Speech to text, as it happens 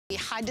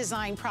high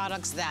design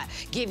products that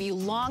give you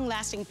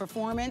long-lasting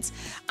performance.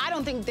 I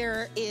don't think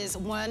there is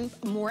one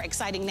more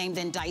exciting name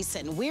than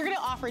Dyson. We're gonna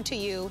offer to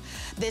you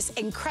this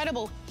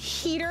incredible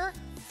heater,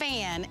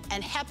 fan,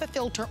 and HEPA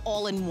filter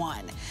all in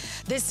one.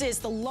 This is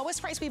the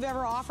lowest price we've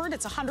ever offered.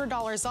 It's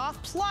 $100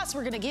 off. Plus,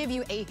 we're gonna give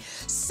you a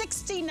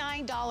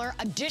 $69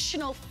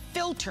 additional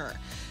filter.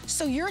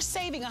 So you're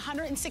saving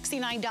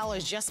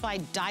 $169 just by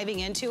diving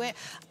into it.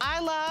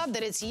 I love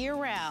that it's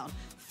year-round.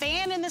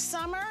 Fan in the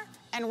summer,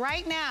 and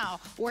right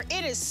now, where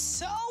it is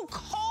so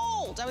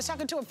cold. I was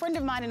talking to a friend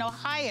of mine in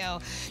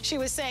Ohio. She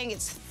was saying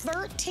it's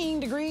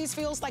 13 degrees,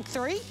 feels like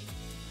 3,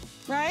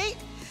 right?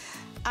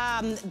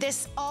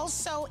 This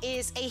also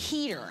is a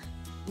heater,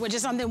 which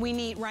is something we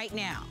need right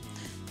now.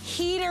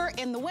 Heater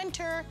in the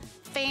winter,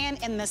 fan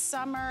in the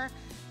summer,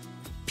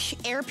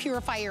 air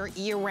purifier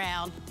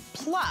year-round,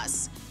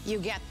 plus you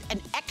get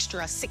an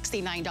extra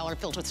 $69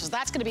 filter. So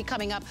that's gonna be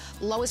coming up,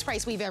 lowest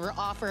price we've ever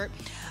offered.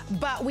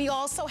 But we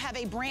also have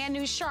a brand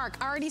new Shark.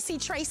 I already see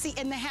Tracy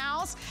in the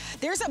house.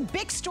 There's a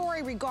big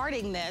story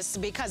regarding this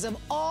because of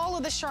all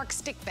of the Shark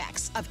stick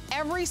backs, of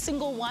every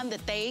single one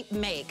that they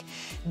make.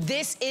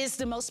 This is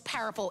the most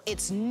powerful.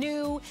 It's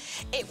new,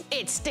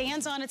 it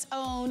stands on its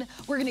own.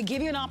 We're gonna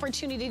give you an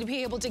opportunity to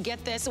be able to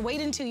get this. Wait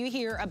until you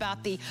hear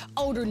about the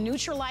odor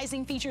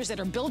neutralizing features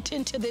that are built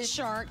into this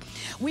Shark.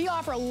 We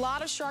offer a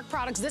lot of Shark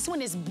products. This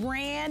one is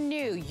brand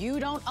new. You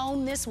don't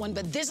own this one,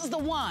 but this is the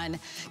one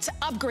to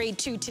upgrade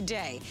to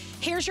today.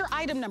 Here's your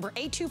item number,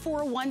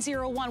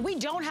 824101. We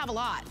don't have a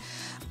lot.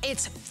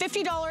 It's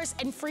 $50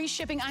 and free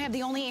shipping. I have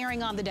the only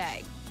airing on the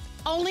day.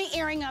 Only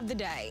airing of the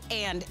day,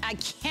 and I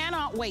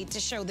cannot wait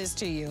to show this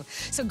to you.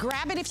 So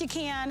grab it if you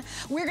can.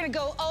 We're gonna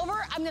go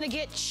over, I'm gonna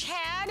get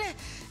Chad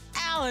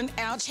Allen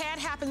out. Chad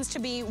happens to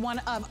be one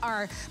of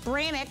our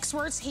brand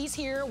experts. He's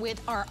here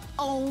with our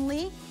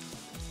only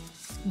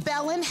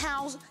Bell &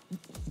 House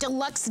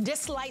Deluxe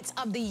Disc Lights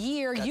of the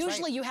year. That's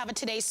Usually right. You have a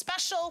Today's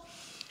Special.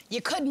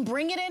 You couldn't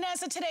bring it in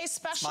as a Today's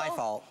Special. It's my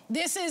fault.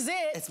 This is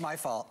it. It's my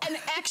fault. And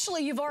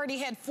actually, you've already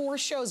had 4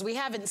 shows. We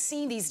haven't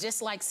seen these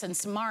disc lights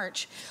since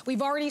March.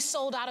 We've already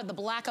sold out of the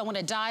black. I want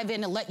to dive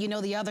in and let you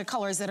know the other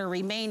colors that are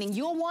remaining.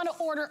 You'll want to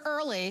order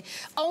early.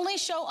 Only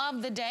show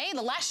of the day,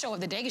 the last show of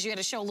the day, because you had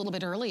a show a little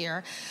bit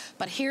earlier.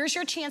 But here's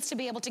your chance to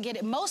be able to get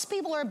it. Most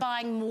people are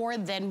buying more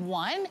than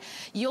one.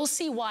 You'll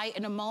see why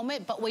in a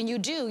moment. But when you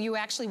do, you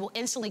actually will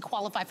instantly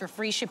qualify for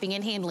free shipping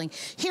and handling.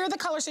 Here are the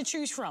colors to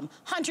choose from.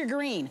 Hunter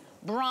green,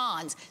 bronze.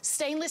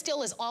 Stainless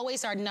steel is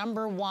always our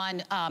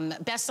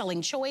 #1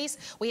 best-selling choice.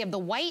 We have the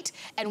white,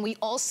 and we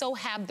also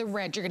have the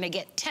red. You're gonna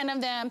get 10 of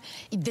them.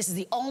 This is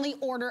the only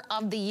order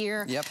of the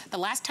year. Yep. The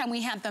last time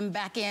we had them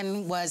back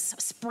in was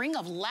spring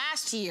of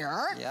last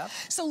year. Yep.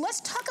 So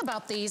let's talk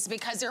about these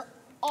because they're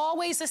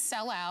always a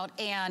sellout,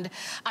 and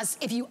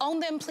if you own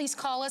them, please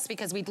call us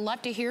because we'd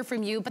love to hear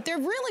from you, but they're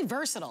really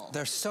versatile.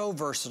 They're so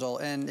versatile,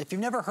 and if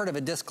you've never heard of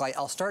a disc light,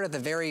 I'll start at the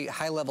very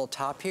high level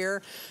top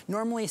here.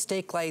 Normally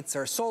stake lights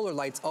or solar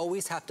lights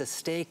always have to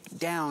stake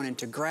down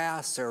into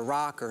grass or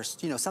rock or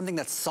something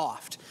that's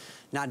soft,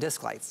 not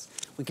disc lights.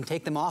 We can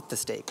take them off the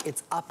stake.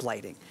 It's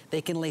uplighting.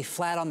 They can lay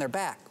flat on their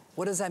back.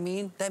 What does that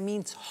mean? That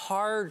means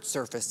hard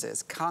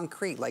surfaces,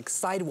 concrete, like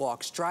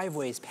sidewalks,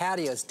 driveways,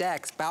 patios,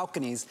 decks,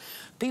 balconies.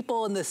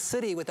 People in the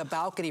city with a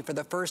balcony for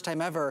the first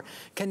time ever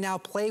can now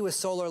play with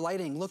solar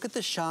lighting. Look at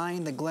the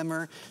shine, the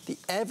glimmer.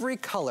 Every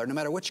color, no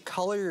matter which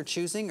color you're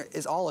choosing,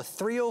 is all a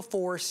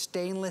 304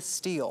 stainless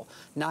steel.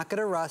 Not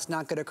gonna rust,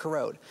 not gonna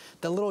corrode.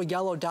 The little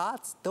yellow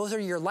dots, those are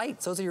your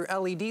lights. Those are your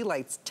LED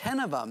lights, 10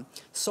 of them.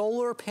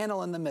 Solar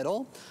panel in the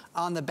middle.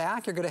 On the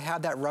back, you're gonna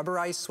have that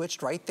rubberized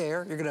switch right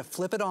there. You're gonna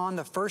flip it on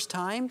the first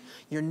time.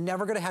 You're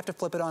never gonna have to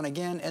flip it on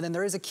again. And then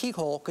there is a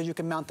keyhole because you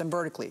can mount them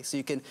vertically. So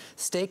you can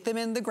stake them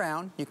in the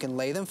ground, you can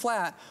lay them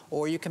flat,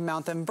 or you can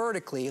mount them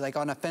vertically, like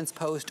on a fence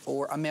post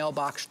or a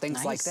mailbox,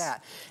 things like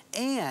that.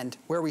 And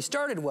where we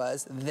started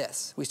was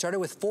this. We started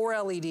with 4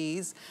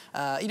 LEDs.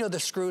 The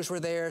screws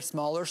were there,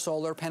 smaller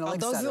solar panel,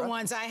 etc. Those are the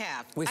ones I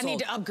have. I need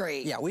to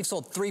upgrade. Yeah, we've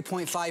sold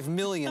 3.5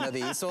 million of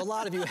these, so a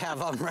lot of you have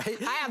them, right?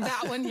 I have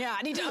that one, yeah.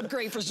 I need to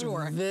upgrade for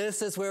sure.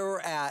 This is where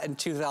we're at in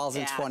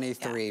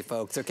 2023,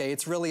 folks, okay?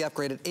 It's really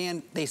upgraded,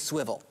 and they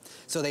swivel.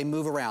 So they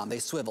move around, they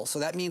swivel. So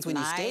that means when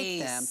you stake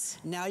them,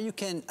 now you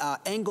can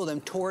angle them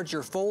towards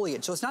your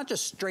foliage. So it's not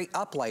just straight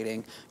up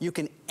lighting, you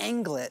can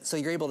angle it so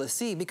you're able to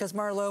see, because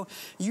Marlo,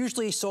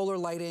 usually solar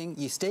lighting,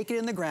 you stake it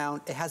in the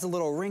ground, it has a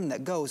little ring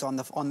that goes on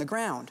the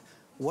ground.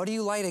 What are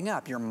you lighting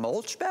up? Your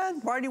mulch bed?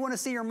 Why do you want to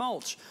see your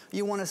mulch?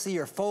 You want to see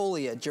your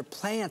foliage, your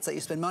plants that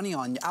you spend money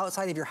on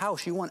outside of your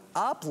house. You want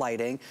up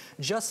lighting,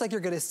 just like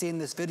you're going to see in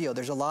this video.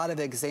 There's a lot of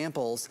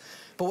examples,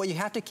 but what you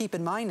have to keep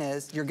in mind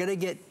is you're going to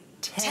get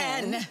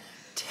 10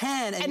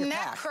 10 in your And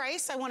pack. that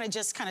price, I want to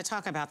just kind of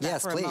talk about that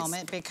Yes, for please. a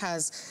moment,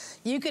 because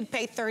you could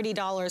pay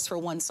 $30 for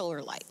one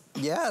solar light.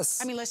 Yes.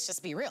 I mean, let's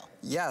just be real.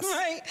 Yes.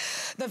 Right?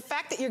 The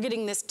fact that you're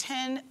getting this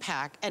 10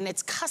 pack and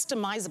it's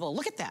customizable,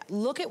 look at that.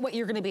 Look at what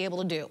you're gonna be able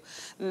to do.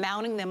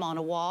 Mounting them on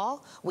a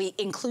wall. We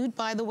include,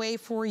 by the way,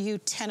 for you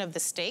 10 of the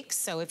stakes.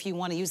 So if you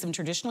wanna use them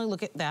traditionally,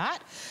 look at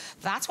that.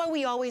 That's why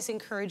we always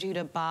encourage you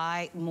to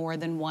buy more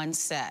than one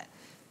set.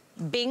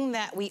 Being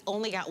that we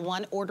only got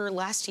one order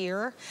last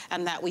year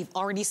and that we've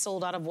already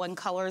sold out of one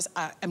colors,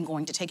 I'm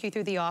going to take you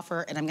through the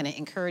offer and I'm going to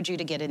encourage you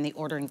to get in the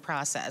ordering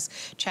process.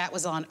 Chat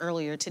was on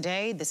earlier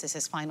today. This is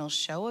his final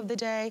show of the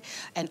day,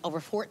 and over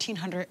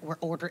 1,400 were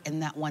ordered in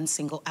that one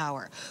single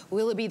hour.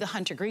 Will it be the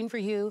hunter green for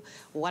you?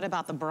 What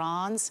about the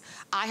bronze?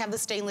 I have the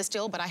stainless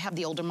steel, but I have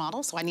the older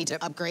model, so I need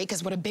to upgrade,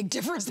 because what a big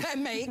difference that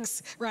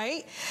makes,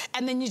 right?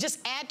 And then you just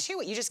add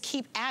to it. You just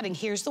keep adding.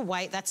 Here's the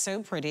white. That's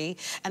so pretty.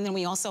 And then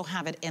we also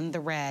have it in the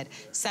red.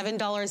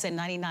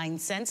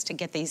 $7.99 to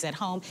get these at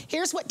home.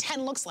 Here's what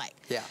 10 looks like.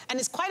 Yeah. And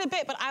it's quite a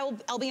bit, but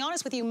I'll be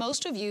honest with you,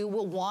 most of you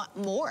will want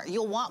more.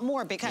 You'll want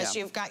more because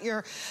you've got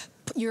your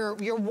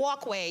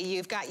walkway,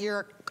 you've got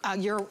your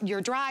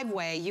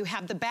driveway, you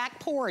have the back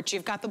porch,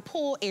 you've got the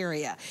pool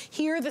area.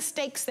 Here are the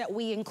stakes that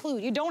we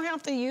include. You don't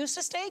have to use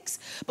the stakes,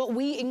 but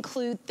we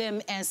include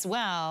them as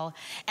well.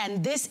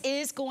 And this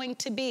is going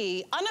to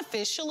be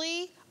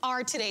unofficially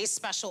our today's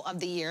special of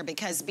the year,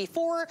 because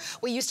before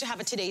we used to have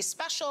a today's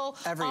special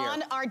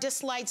on our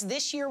disc lights.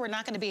 This year we're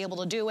not going to be able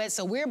to do it,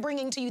 so we're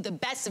bringing to you the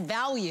best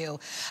value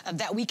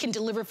that we can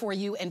deliver for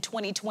you in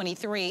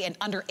 2023, and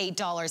under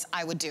 $8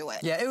 I would do it.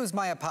 Yeah, it was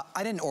my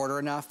I didn't order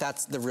enough.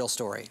 That's the real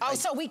story. Oh,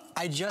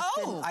 I just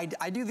didn't,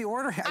 I do the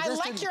order. I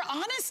like your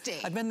honesty.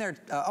 I've been there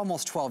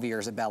almost 12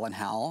 years at Bell &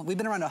 Howell. We've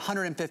been around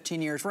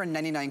 115 years. We're in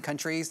 99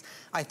 countries.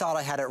 I thought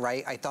I had it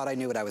right. I thought I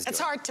knew what I was doing. It's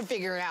hard to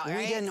figure it out, right?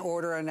 We didn't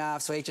order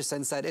enough, so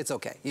HSN said, it's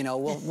okay. You know,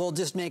 we'll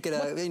just make it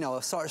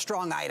a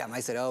strong item. I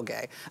said,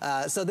 okay.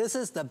 So this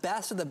is the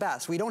best of the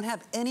best. We don't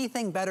have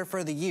anything better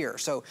for the year.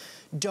 So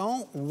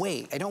don't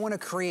wait. I don't want to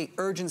create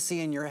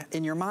urgency in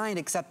your mind,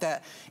 except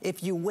that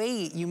if you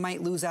wait, you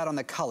might lose out on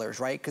the colors,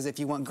 right? Because if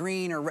you want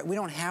green or red, we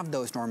don't have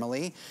those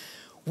normally.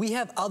 We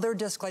have other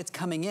disc lights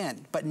coming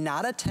in, but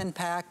not a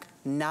 10-pack,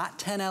 not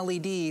 10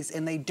 LEDs,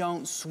 and they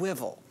don't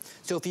swivel.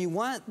 So if you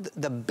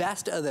want the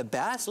best of the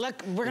best,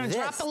 look, we're gonna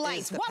drop the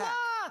lights. Voila!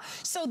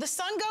 So the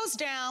sun goes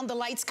down, the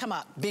lights come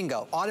up.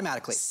 Bingo,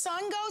 automatically.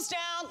 Sun goes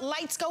down,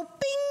 lights go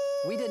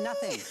bing! We did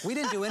nothing. We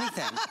didn't do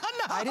anything.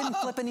 No. I didn't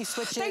flip any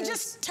switches. They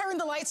just turned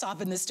the lights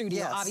off in the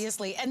studio,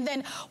 obviously. And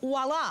then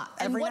voila.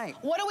 Every night.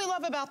 What do we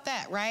love about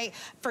that, right?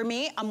 For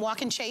me, I'm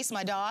walking Chase,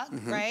 my dog,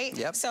 right?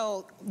 Yep.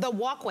 So the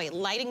walkway,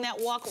 lighting that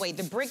walkway,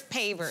 the brick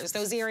pavers,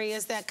 those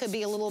areas that could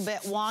be a little bit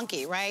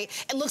wonky, right?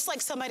 It looks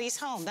like somebody's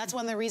home. That's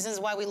one of the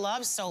reasons why we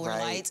love solar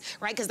lights,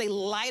 right? Because they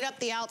light up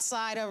the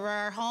outside of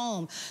our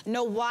home.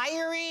 No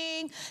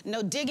wiring,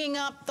 no digging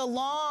up the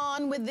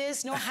lawn with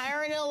this, no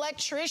hiring an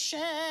electrician,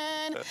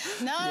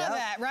 none of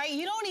that, right?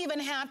 You don't even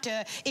have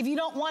to, if you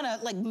don't want to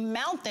like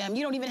mount them,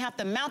 you don't even have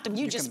to mount them.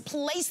 You just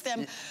place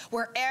them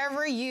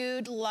wherever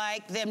you'd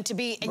like them to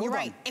be. And you're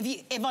right,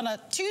 if on a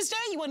Tuesday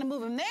you want to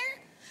move them there,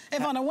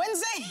 if on a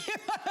Wednesday,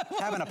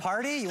 having a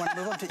party, you want to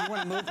move them to, you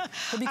want to move.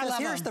 But because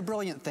here's the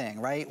brilliant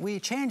thing, right? We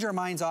change our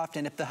minds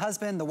often. If the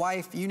husband, the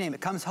wife, you name it,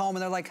 comes home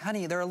and they're like,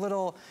 honey, they're a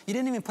little, you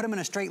didn't even put them in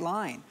a straight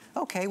line.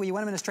 Okay, well, you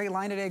want them in a straight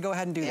line today? Go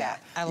ahead and do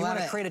that. You want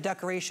to create a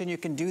decoration, you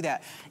can do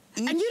that.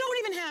 And you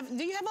don't even have,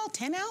 do you have all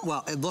 10 out?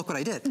 Well, look what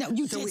I did. No,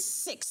 you did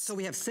 6. So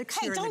we have 6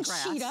 here in the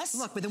grass. Hey, don't cheat us.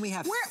 Look, but then we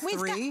have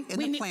 3 in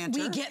the planter.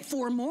 We get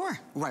 4 more.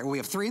 Right, well, we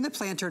have 3 in the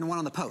planter and 1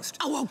 on the post.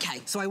 Oh,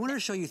 okay. So I wanted to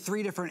show you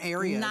 3 different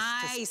areas.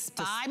 Nice,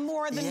 buy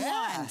more than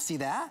one. See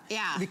that?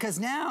 Yeah. Because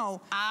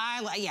now.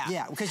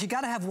 Yeah, because you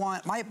got to have one.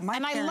 My and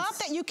parents, I love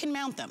that you can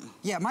mount them.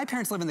 Yeah, my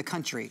parents live in the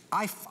country.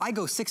 I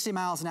go 60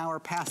 miles an hour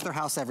past their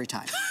house every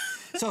time.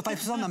 So if I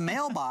was on the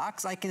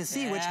mailbox, I can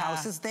see which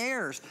house is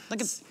theirs.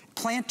 Look at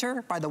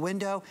planter by the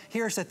window.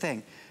 Here's the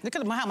thing. Look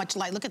at how much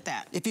light. Look at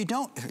that. If you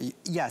don't,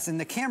 yes, and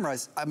the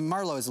cameras,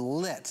 Marlo is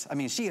lit. I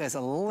mean, she is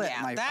lit.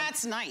 Yeah,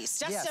 that's nice.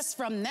 Just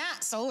from that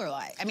solar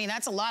light. I mean,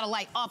 that's a lot of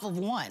light off of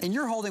one. And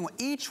you're holding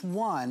each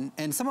one,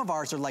 and some of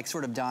ours are like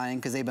sort of dying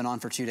because they've been on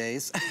for 2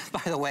 days,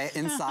 by the way,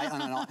 inside,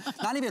 on and on.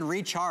 Not even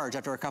recharge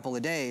after a couple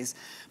of days.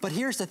 But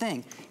here's the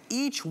thing.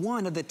 Each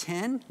one of the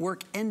 10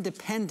 work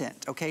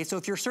independent, okay? So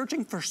if you're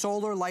searching for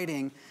solar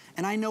lighting,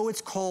 and I know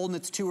it's cold and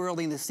it's too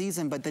early in the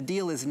season, but the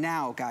deal is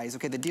now, guys,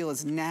 okay? The deal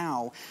is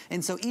now.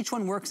 And so each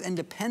one works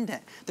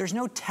independent. There's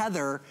no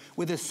tether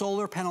with a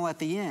solar panel at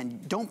the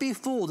end. Don't be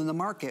fooled in the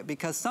market,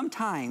 because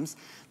sometimes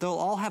they'll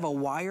all have a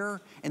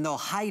wire and they'll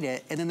hide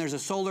it, and then there's a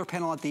solar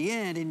panel at the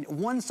end, and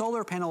one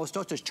solar panel is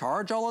supposed to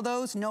charge all of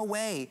those? No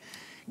way.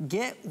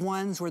 Get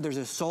ones where there's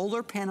a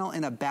solar panel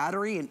and a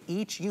battery in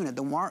each unit.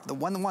 The one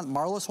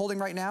Marlo's holding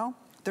right now,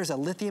 there's a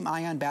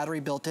lithium-ion battery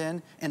built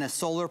in and a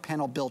solar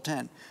panel built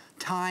in.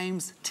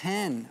 times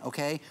 10,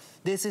 okay?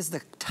 This is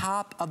the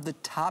top of the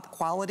top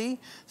quality,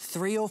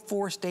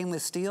 304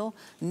 stainless steel,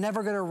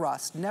 never gonna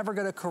rust, never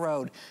gonna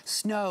corrode.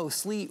 Snow,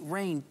 sleet,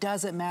 rain,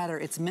 doesn't matter.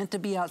 It's meant to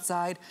be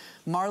outside.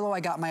 Marlo,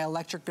 I got my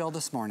electric bill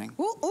this morning.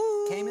 Ooh,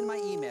 ooh. Came in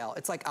my email.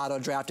 It's like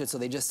auto-drafted, so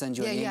they just send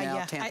you an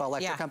email, Tampa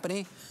Electric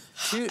Company.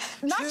 You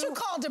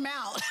called them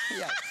out.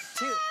 Yeah.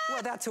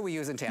 Well, that's who we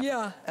use in Tampa.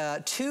 Yeah.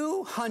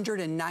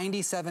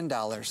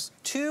 $297.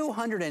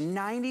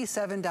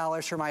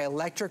 $297 for my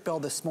electric bill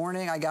this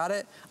morning. I got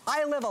it.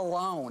 I live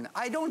alone.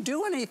 I don't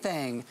do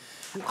anything.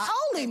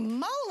 Holy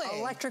moly.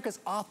 Electric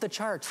is off the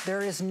charts. There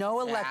is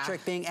no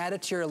electric being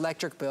added to your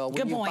electric bill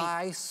when you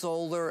buy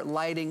solar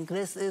lighting.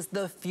 This is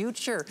the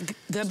future.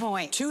 Good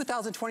point.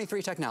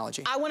 2023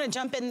 technology. I want to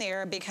jump in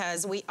there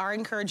because we are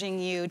encouraging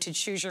you to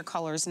choose your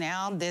colors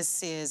now.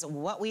 This is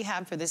what we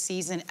have for the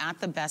season at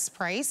the best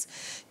price.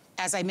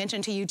 As I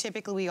mentioned to you,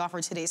 typically we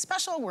offer today's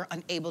special. We're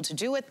unable to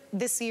do it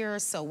this year,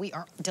 so we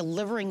are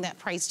delivering that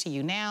price to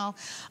you now.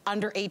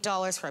 Under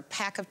 $8 for a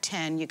pack of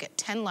 10. You get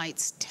 10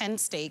 lights, 10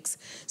 stakes.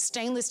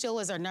 Stainless steel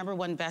is our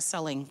 #1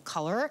 best-selling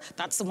color.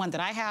 That's the one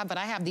that I have, but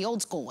I have the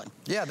old school one.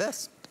 Yeah,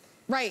 this.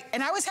 Right,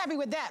 and I was happy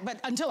with that,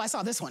 but until I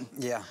saw this one.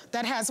 Yeah.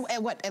 That has,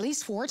 what, at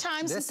least 4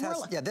 times? This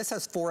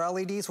has 4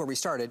 LEDs where we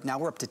started. Now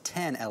we're up to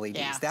 10 LEDs.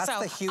 Yeah. That's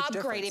the huge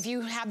upgrade. difference. If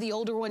you have the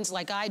older ones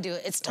like I do,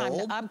 it's time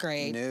to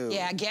upgrade. New.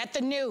 Yeah, get the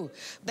new.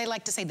 They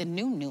like to say the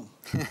new.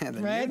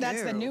 Right?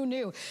 That's the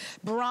new.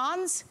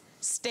 Bronze,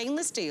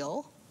 stainless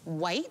steel,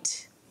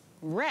 white,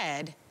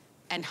 red,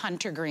 and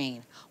hunter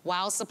green.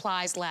 While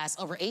supplies last.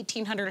 Over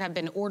 1,800 have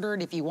been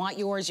ordered. If you want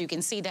yours, you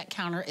can see that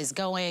counter is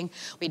going.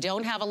 We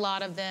don't have a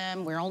lot of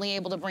them. We're only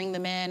able to bring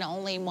them in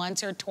only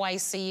once or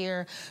twice a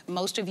year.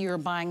 Most of you are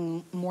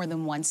buying more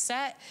than one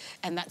set,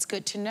 and that's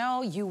good to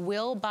know. You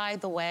will, by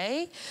the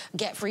way,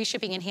 get free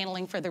shipping and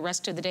handling for the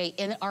rest of the day.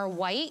 In our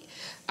white,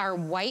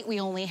 we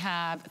only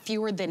have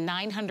fewer than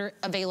 900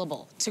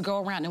 available to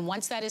go around. And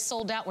once that is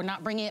sold out, we're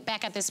not bringing it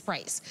back at this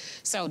price.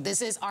 So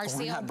this is our sale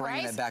price. We're not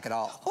bringing it back at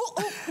all.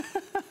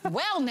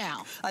 Well,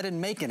 now. I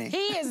didn't make any.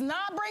 He is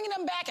not bringing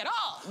them back at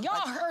all.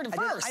 Y'all heard it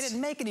first. I didn't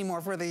make any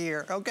more for the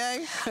year,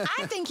 okay?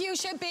 I think you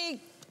should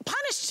be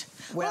punished.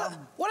 Well,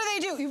 what do they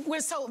do?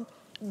 So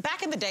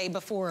back in the day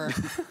before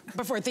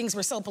things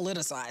were so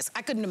politicized,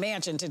 I couldn't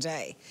imagine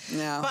today.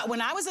 No. But when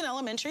I was in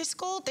elementary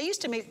school, they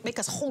used to make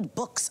us hold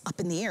books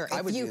up in the air.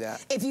 I would do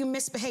that. If you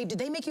misbehaved, did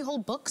they make you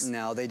hold books?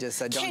 No, they just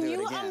said don't do it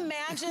again. Can you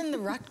imagine the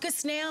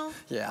ruckus now?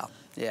 Yeah.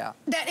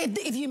 That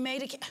if you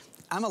made a...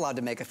 I'm allowed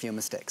to make a few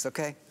mistakes,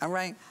 okay? All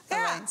right? Yeah.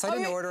 All right. So I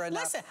didn't order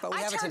enough, listen, but we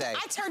have it today.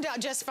 I turned out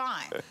just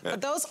fine.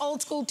 But those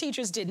old school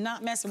teachers did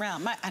not mess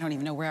around. I don't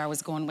even know where I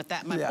was going with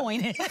that. My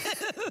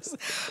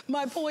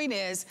point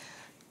is,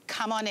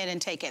 come on in and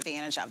take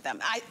advantage of them.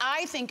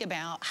 I think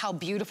about how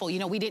beautiful,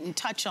 we didn't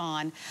touch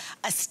on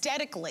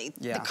aesthetically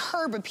the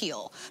curb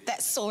appeal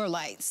that solar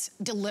lights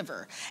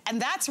deliver.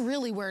 And that's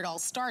really where it all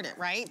started,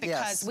 right?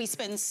 Because we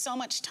spend so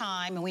much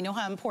time and we know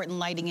how important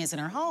lighting is in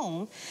our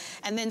home.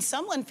 And then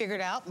someone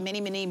figured out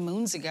many, many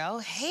moons ago,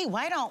 hey,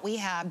 why don't we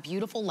have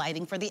beautiful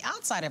lighting for the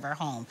outside of our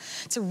home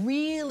to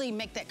really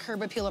make that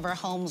curb appeal of our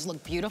homes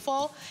look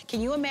beautiful?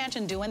 Can you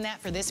imagine doing that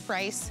for this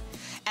price?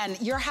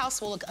 And your house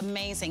will look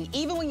amazing.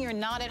 Even when you're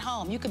not at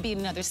home, you could be in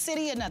another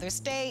city, another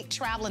state,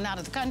 traveling out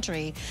of the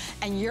country,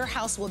 and your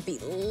house will be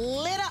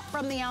lit up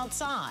from the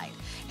outside.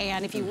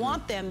 And if you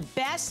want them,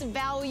 best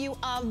value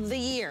of the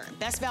year.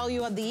 Best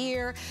value of the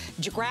year.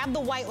 Grab the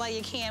white while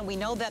you can. We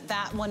know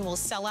that one will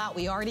sell out.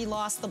 We already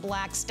lost the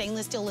black.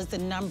 Stainless steel is the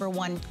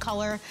 #1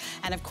 color.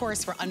 And of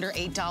course, for under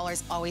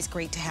 $8, always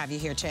great to have you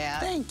here,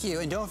 Chad. Thank you.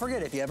 And don't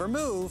forget, if you ever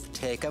move,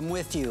 take them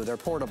with you. They're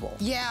portable.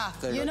 Yeah,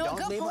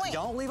 good point.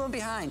 Don't leave them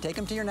behind. Take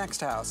them to your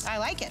next house. I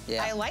like it.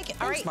 Yeah. I like it.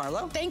 Thanks, all right,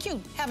 Marlo. Thank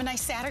you. Have a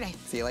nice Saturday.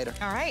 See you later.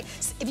 All right.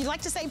 If you'd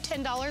like to save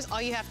 $10,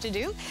 all you have to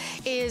do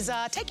is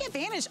take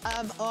advantage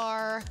of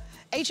our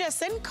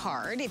HSN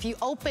card. If you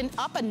open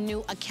up a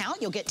new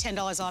account, you'll get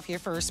 $10 off your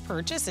first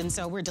purchase, and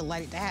so we're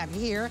delighted to have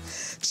you here.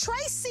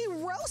 Tracy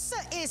Rosa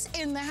is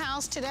in the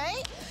house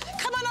today.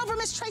 Come on over,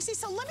 Miss Tracy.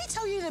 So let me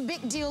tell you the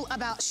big deal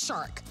about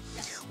Shark.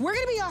 We're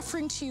gonna be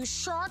offering to you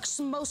Shark's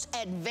most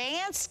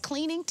advanced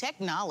cleaning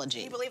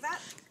technology. Can you believe that?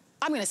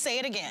 I'm gonna say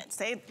it again.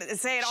 Say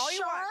it all you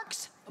want.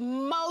 Shark's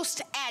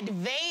most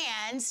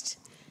advanced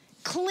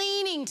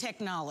cleaning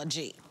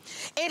technology.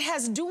 It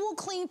has dual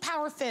clean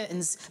power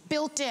fins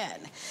built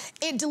in.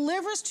 It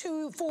delivers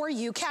for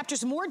you,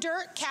 captures more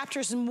dirt,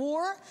 captures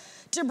more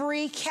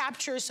debris,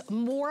 captures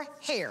more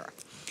hair.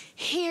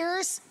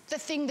 Here's the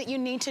thing that you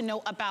need to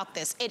know about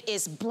this. It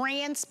is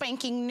brand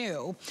spanking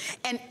new.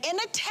 And in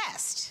a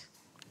test,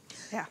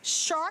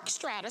 Shark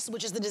Stratus,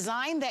 which is the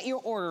design that you're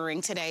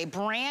ordering today,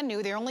 brand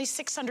new, there are only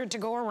 600 to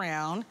go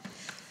around.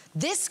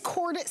 This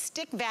corded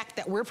stick vac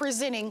that we're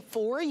presenting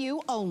for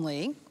you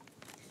only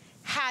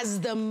has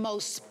the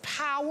most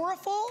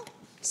powerful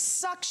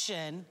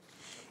suction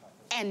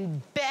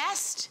and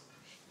best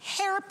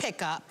hair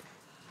pickup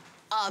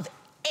of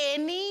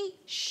any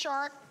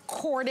Shark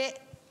corded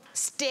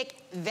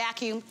stick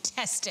vacuum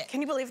tested.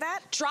 Can you believe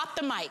that? Drop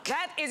the mic.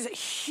 That is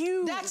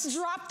huge. That's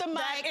drop the mic.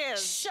 That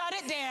is. Shut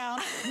it down.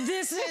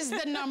 This is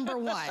the number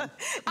one.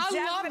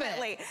 I love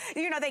it.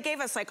 You know, they gave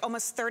us like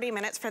almost 30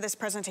 minutes for this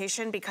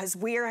presentation because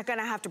we're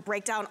gonna have to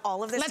break down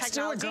all of this technology.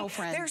 Let's do it,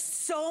 girlfriend. There's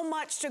so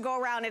much to go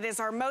around. It is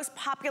our most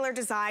popular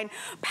design.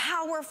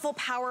 Powerful,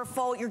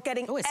 powerful. You're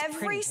getting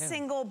every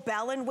single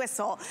bell and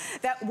whistle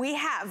that we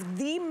have.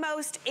 The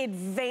most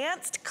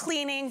advanced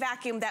cleaning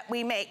vacuum that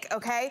we make,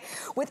 okay?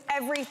 With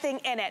everything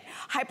in it.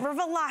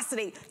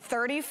 Hypervelocity,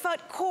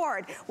 30-foot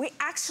cord. We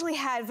actually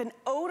have an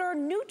odor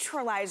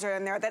neutralizer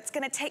in there that's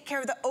gonna take care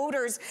of the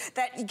odors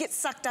that get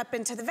sucked up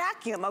into the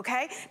vacuum,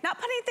 okay? Not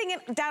putting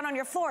anything down on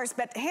your floors,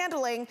 but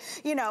handling,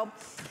 you know,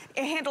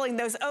 handling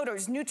those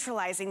odors,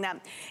 neutralizing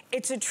them.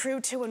 It's a true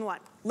 2-in-1.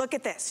 Look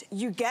at this.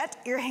 You get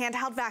your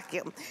handheld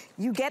vacuum.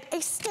 You get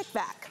a stick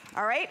vac,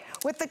 all right?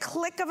 With the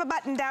click of a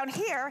button down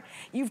here,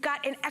 you've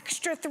got an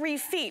extra 3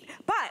 feet.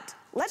 But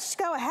let's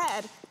go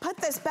ahead, put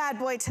this bad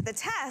boy to the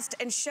test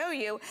and show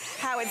you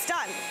how it's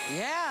done.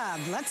 Yeah,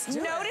 let's do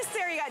it. Notice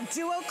there you got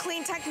Duo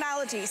Clean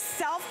technology,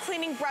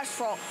 self-cleaning brush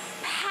roll,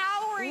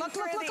 powering look,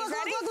 through look, these. look, look,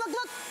 Ready? look, look,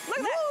 look. Look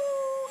at that.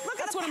 Look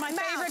That's at one of my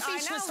favorite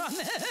features on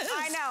this.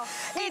 I know.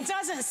 It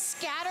doesn't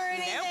scatter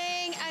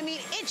anything. I mean,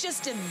 it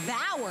just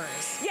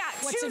devours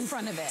what's in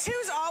front of it.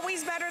 Two's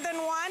always better than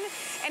one.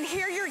 And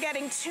here you're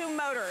getting 2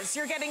 motors.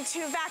 You're getting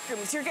 2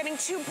 vacuums. You're getting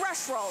 2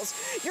 brush rolls.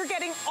 You're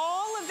getting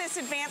all of this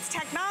advanced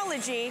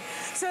technology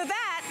so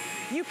that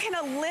you can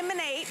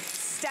eliminate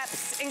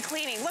steps in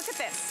cleaning. Look at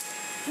this.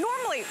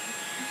 Normally,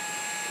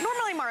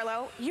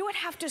 Marlo, you would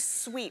have to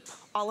sweep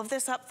all of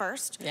this up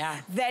first. Yeah.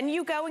 Then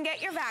you go and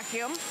get your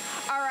vacuum,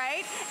 all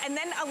right? And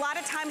then a lot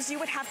of times you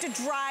would have to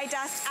dry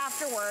dust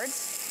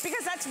afterwards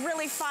because that's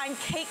really fine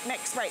cake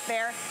mix right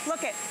there.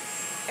 Look at,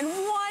 in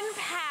one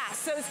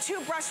pass, those 2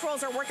 brush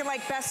rolls are working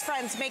like best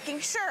friends, making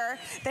sure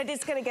that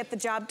it's gonna get the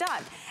job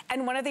done.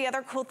 And one of the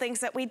other cool things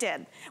that we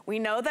did, we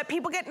know that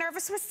people get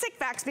nervous with stick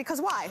vacs because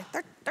why?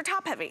 They're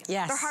top heavy.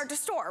 Yes. They're hard to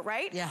store,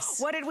 right?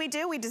 Yes. What did we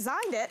do? We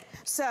designed it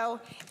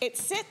so it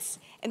sits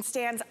and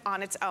stands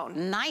on its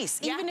own. Nice.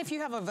 Yeah. Even if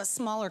you have a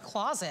smaller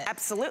closet,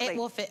 absolutely, it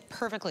will fit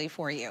perfectly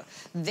for you.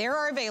 There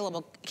are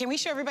available. Can we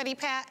show everybody,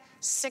 Pat?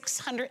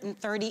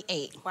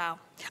 638. Wow.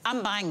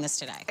 I'm buying this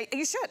today.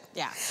 You should.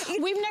 Yeah.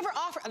 We've never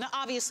offered,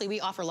 obviously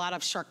we offer a lot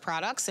of Shark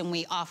products and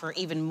we offer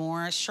even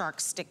more Shark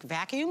stick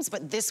vacuums,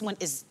 but this one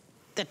is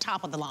the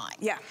top of the line.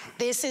 Yeah.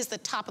 This is the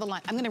top of the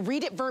line. I'm gonna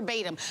read it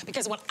verbatim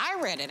because when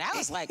I read it, I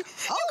was like,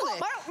 oh.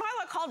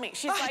 Marla called me.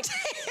 She's like,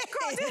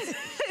 girl, is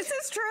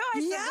this true? I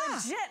said,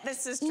 legit,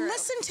 this is true.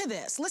 Listen to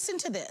this, listen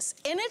to this.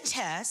 In a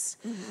test,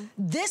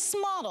 this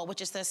model,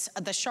 which is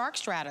the Shark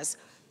Stratus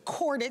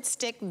corded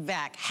stick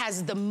vac,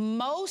 has the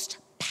most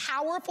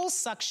powerful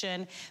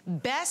suction,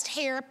 best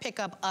hair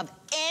pickup of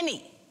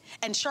any,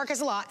 and Shark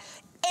has a lot,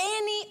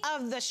 any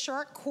of the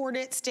Shark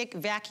corded stick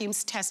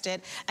vacuums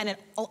tested, and it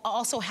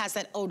also has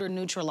that odor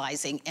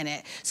neutralizing in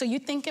it. So you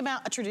think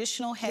about a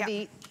traditional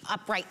heavy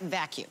upright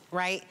vacuum,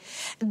 right?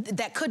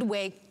 That could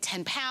weigh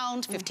 10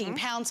 pounds, 15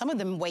 pounds, some of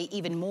them weigh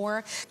even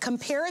more.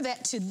 Compare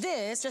that to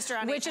this,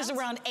 which is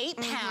around 8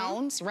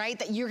 pounds, right?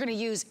 That you're gonna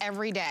use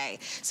every day.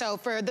 So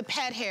for the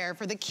pet hair,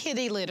 for the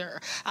kitty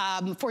litter,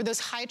 for those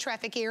high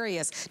traffic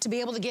areas, to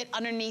be able to get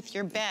underneath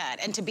your bed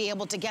and to be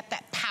able to get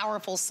that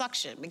powerful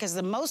suction. Because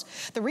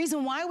the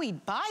reason why we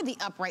buy the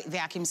upright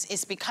vacuums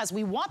is because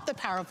we want the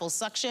powerful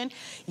suction.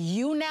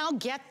 You now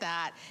get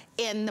that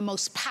in the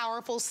most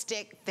powerful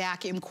stick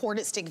vacuum,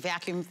 corded stick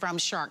vacuum from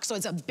Shark. So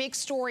it's a big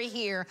story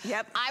here.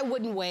 Yep. I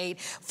wouldn't wait.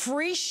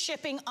 Free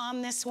shipping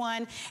on this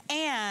one.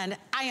 And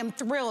I am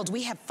thrilled.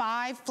 We have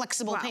 5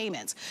 flexible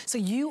payments. So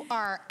you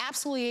are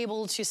absolutely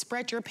able to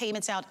spread your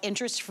payments out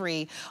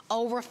interest-free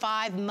over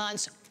 5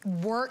 months.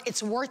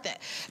 It's worth it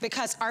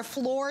because our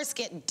floors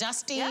get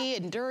dusty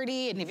and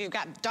dirty, and if you've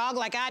got a dog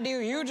like I do,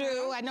 you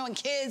do, I know, and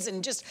kids,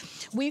 and just,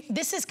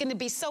 this is gonna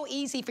be so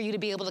easy for you to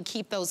be able to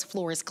keep those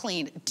floors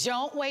clean.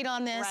 Don't wait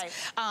on this.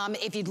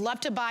 If you'd love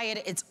to buy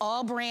it, it's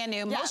all brand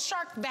new. Most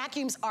Shark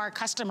vacuums are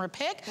customer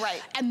pick.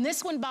 And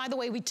this one, by the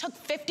way, we took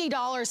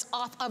 $50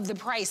 off of the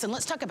price, and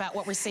let's talk about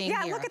what we're seeing here.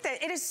 Yeah, look at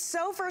that. It is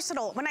so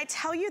versatile. When I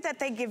tell you that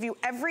they give you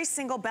every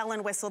single bell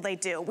and whistle they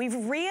do, we've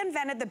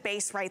reinvented the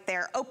base right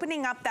there,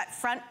 opening up that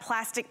front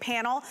plastic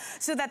panel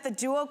so that the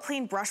Duo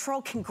Clean brush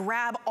roll can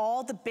grab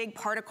all the big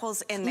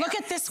particles in there. Look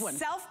at this one.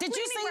 Did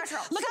you see?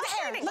 Look at the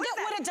hair. Look at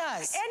what it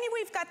does. And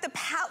we've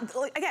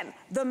got again,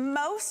 the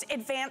most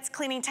advanced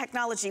cleaning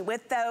technology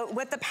with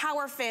the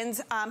Power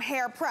Fins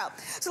Hair Pro.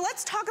 So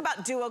let's talk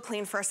about Duo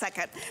Clean for a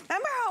second.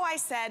 Remember how I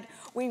said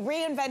we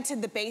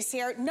reinvented the base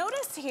here?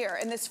 Notice here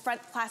in this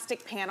front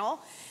plastic panel,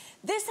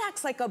 this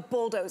acts like a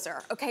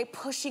bulldozer, okay,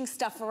 pushing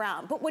stuff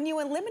around. But when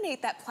you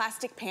eliminate that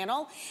plastic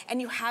panel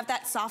and you have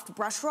that soft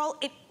brush roll,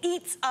 it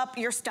eats up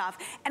your stuff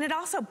and it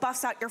also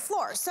buffs out your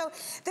floor. So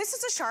this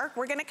is a Shark.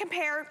 We're gonna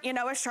compare, you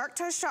know, a Shark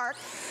to a Shark,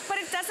 but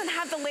it doesn't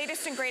have the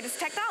latest and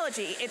greatest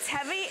technology. It's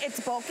heavy, it's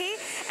bulky,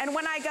 and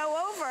when I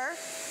go over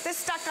this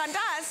stuck on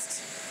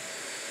dust,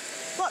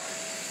 look.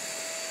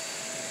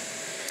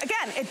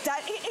 again,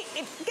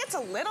 it gets a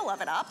little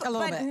of it up,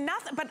 but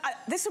nothing. But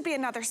this would be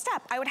another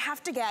step. I would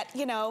have to get,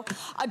 you know,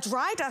 a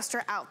dry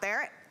duster out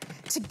there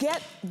to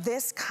get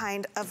this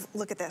kind of,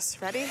 look at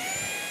this, ready?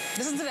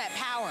 Listen to that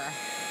power.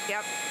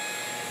 Yep.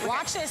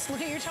 Watch this,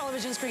 look at your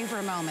television screen for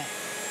a moment.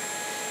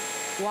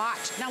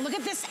 Watch, now look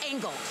at this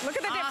angle. Look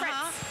at the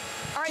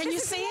difference. All right, can you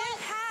see it?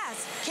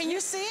 Can you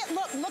see it?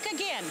 Look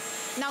again.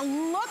 Now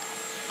look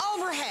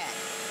overhead.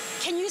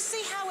 Can you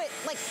see how it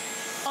like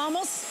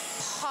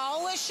almost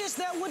polishes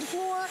that wood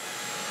floor?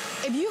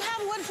 If you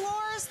have wood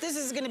floors, this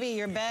is gonna be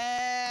your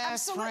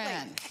best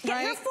friend. Yeah,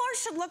 right? your floor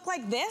should look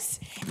like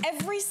this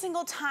every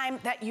single time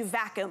that you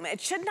vacuum.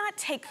 It should not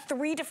take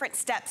 3 different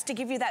steps to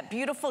give you that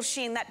beautiful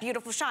sheen, that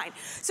beautiful shine.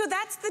 So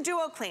that's the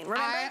Duo Clean,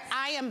 remember?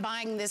 I am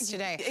buying this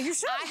today. You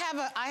should.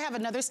 I have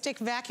another stick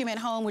vacuum at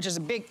home, which is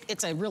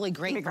it's a really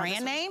great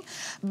brand name,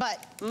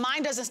 but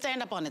mine doesn't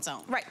stand up on its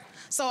own. Right.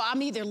 So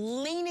I'm either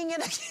leaning it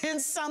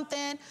against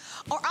something,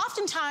 or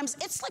oftentimes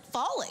it's like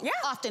falling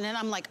often, and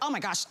I'm like, oh my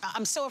gosh,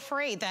 I'm so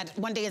afraid that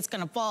one day it's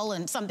gonna fall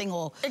and something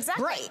will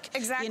break.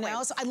 Exactly. You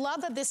know, so I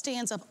love that this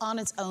stands up on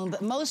its own,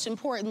 but most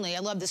importantly, I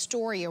love the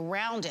story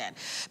around it,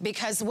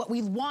 because what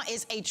we want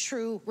is a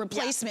true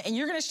replacement, and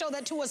you're gonna show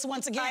that to us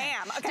once again. I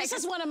am. Okay. This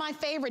is one of my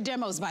favorite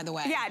demos, by the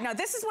way. Yeah, no,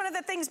 this is one of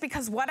the things,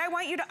 because what I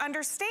want you to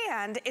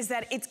understand is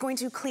that it's going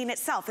to clean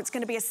itself. It's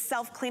gonna be a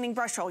self-cleaning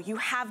brush roll. You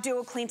have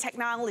Duo Clean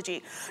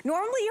technology.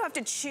 Normally you have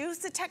to choose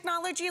the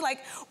technology,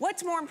 like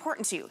what's more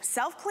important to you,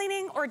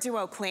 self-cleaning or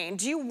Duo Clean?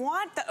 Do you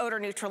want the odor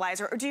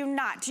neutralizer or do you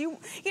not? Do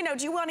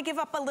you want to give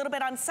up a little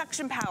bit on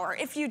suction power?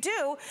 If you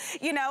do,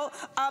 you know,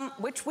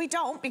 which we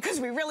don't, because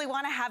we really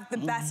want to have the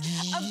best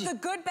of the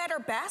good, better,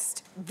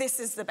 best. This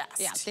is the best.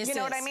 Yeah, you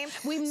know what I mean?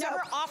 We've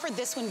never offered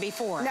this one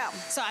before. No.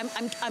 So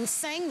I'm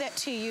saying that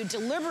to you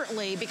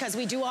deliberately because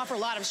we do offer a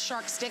lot of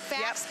Shark stick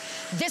vacs.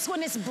 This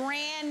one is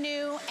brand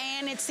new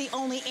and it's the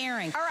only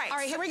airing. All right,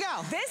 so here we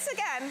go. This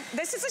again,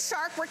 this is a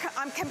Shark. We're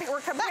comparing and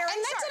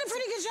that did a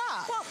pretty good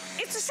job. Well,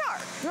 it's a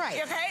Shark.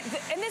 Right. Okay.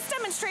 And this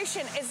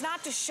demonstration is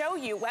not to show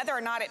you whether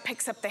or not it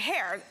picks up the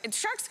hair.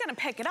 Shark's gonna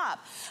pick it up.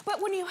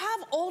 But when you have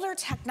older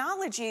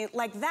technology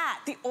like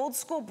that, the old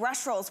school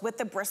brush rolls with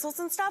the bristles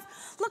and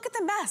stuff, look at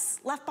the mess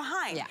left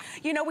behind. Yeah.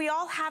 You know, we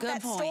all have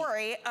that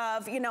story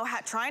of, you know,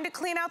 trying to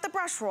clean out the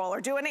brush roll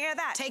or do any of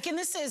that. Taking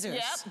the scissors.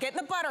 Yep, getting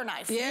the butter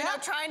knife. Yeah. You know,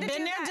 trying to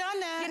Been there, done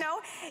that. You know,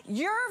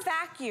 your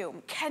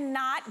vacuum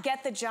cannot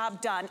get the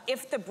job done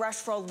if the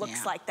brush roll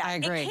looks like that. I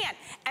agree. It can't.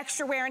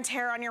 Extra wear and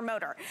tear on your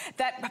motor.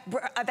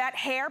 That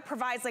hair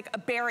provides like a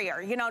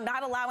barrier, you know,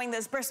 not allowing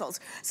those bristles.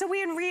 So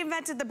we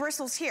reinvented the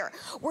bristles here.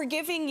 We're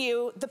giving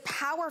you the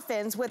power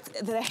fins with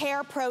the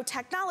Hair Pro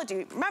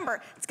technology.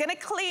 Remember, it's gonna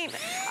clean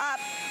up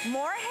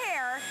more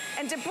hair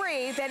and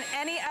debris than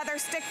any other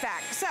stick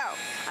vac. So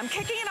I'm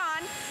kicking it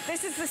on.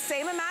 This is the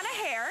same amount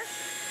of hair,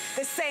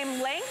 the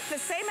same length, the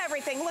same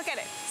everything. Look at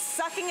it,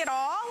 sucking it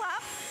all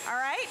up, all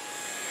right?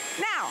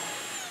 Now,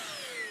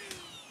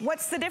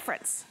 what's the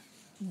difference?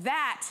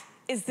 That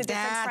is the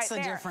difference right there.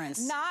 That's the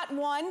difference. Not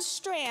one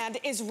strand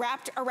is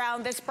wrapped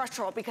around this brush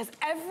roll, because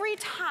every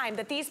time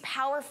that these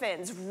power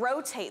fins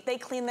rotate, they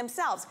clean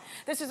themselves.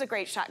 This is a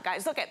great shot,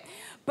 guys. Look at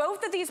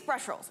both of these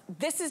brush rolls.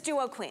 This is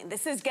Duo Clean.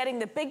 This is getting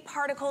the big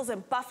particles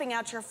and buffing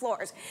out your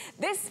floors.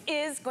 This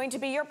is going to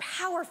be your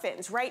power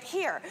fins right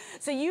here.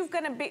 So you've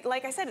gonna be,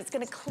 like I said, it's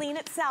gonna clean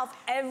itself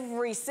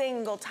every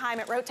single time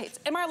it rotates.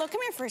 And Marlo,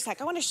 come here for a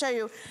sec. I wanna show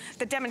you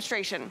the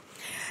demonstration.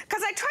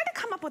 Because I tried to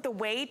come up with a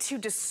way to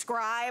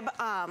describe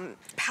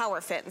power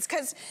fins,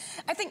 because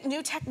I think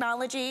new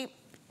technology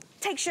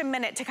takes you a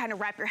minute to kind of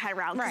wrap your head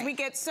around, because we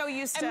get so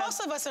used to... And most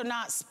of us are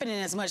not spending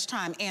as much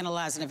time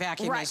analyzing a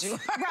vacuum as you are.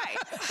 Right.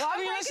 Well,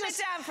 I'm breaking it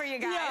down for you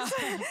guys.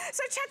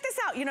 So check this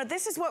out. You know,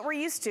 this is what we're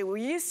used to. We're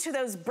used to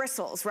those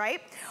bristles,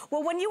 right?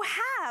 Well, when you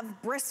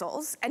have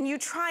bristles and you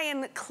try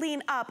and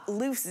clean up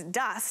loose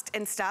dust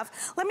and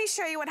stuff, let me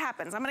show you what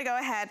happens. I'm gonna go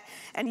ahead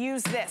and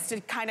use this to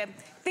kind of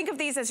think of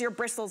these as your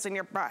bristles in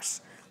your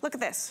brush. Look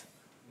at this.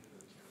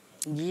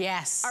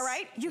 Yes. All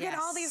right, you get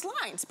all these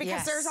lines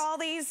because there's all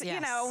these,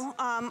 you know,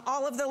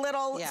 all of the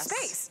little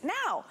space.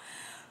 Now,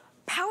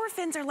 power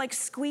fins are like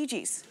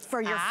squeegees for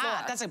your floor.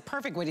 That's a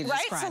perfect way to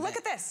describe it. Right, so look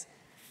at this.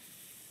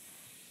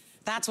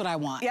 That's what I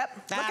want. Yep,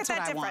 look at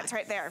that difference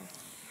right there.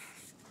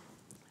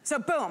 So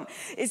boom,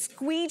 it's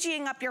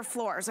squeegeeing up your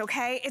floors,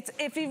 okay? It's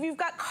if you've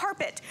got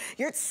carpet,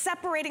 you're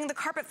separating the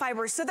carpet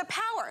fibers. So the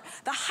power,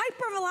 the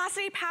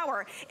hypervelocity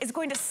power is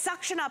going to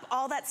suction up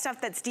all that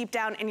stuff that's deep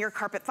down in your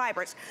carpet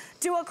fibers.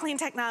 Duo Clean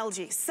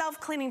technology,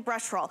 self-cleaning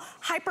brush roll,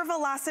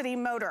 hypervelocity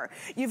motor.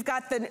 You've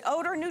got the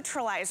odor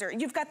neutralizer.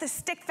 You've got the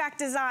stick vac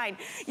design.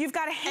 You've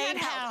got a handheld. 8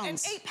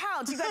 pounds. 8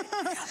 pounds. You've got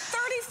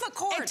 30-foot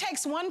cord. It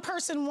takes one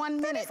person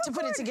 1 minute to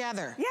put it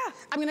together. Yeah.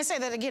 I'm gonna say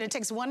that again. It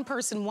takes one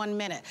person 1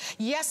 minute.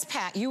 Yes,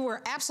 Pat. you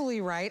were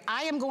absolutely right.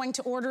 I am going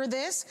to order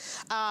this.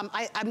 I'm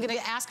gonna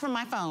ask for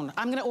my phone.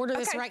 I'm gonna order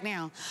this right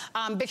now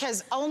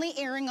because only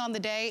airing on the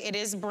day, it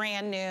is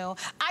brand new.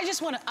 I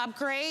just wanna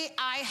upgrade.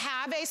 I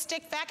have a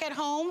stick vac at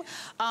home,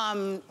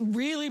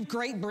 really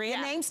great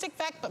brand name stick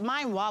vac, but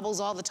mine wobbles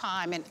all the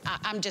time and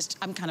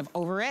I'm kind of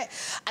over it.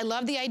 I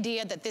love the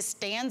idea that this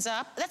stands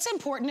up. That's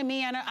important to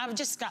me, and I've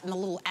just gotten a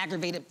little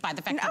aggravated by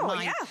the fact that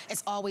mine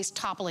is always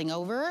toppling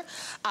over.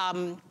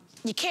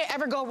 You can't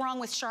ever go wrong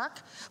with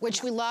Shark,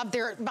 which we love.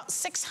 There are about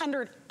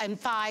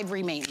 605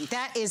 remaining.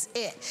 That is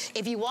it.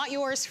 If you want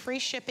yours, free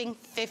shipping,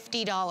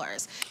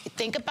 $50.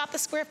 Think about the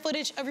square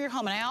footage of your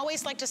home. And I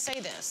always like to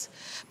say this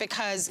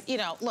because, you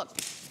know, look,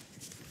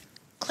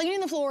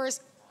 cleaning the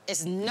floors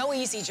is no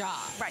easy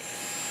job. Right.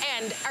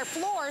 And our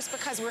floors,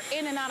 because we're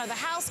in and out of the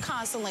house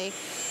constantly,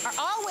 are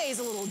always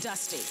a little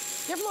dusty.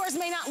 Your floors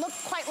may not look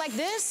quite like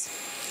this,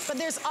 but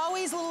there's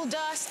always a little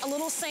dust, a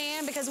little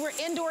sand, because we're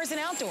indoors and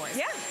outdoors.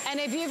 Yeah. And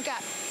if you've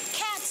got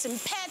cats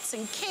and pets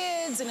and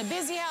kids and a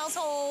busy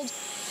household,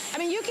 I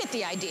mean, you get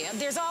the idea.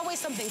 There's always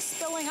something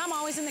spilling. I'm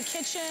always in the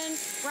kitchen,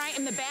 right?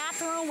 In the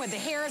bathroom where the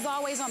hair is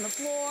always on the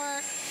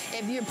floor.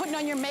 If you're putting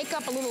on your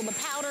makeup, a little of the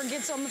powder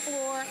gets on the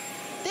floor.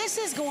 This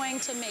is going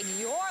to make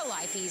your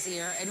life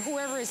easier and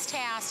whoever is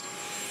tasked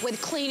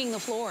with cleaning the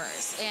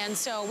floors. And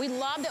so we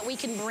love that we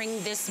can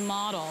bring this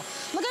model.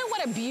 Look at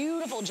what a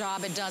beautiful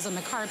job it does on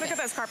the carpet. Look at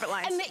those carpet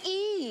lines. And the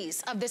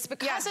ease of this,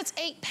 because it's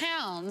 8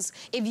 pounds,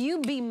 if you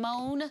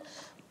bemoan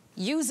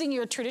using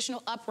your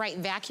traditional upright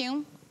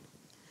vacuum,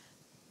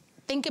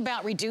 think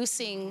about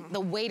reducing the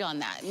weight on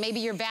that. Maybe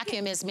your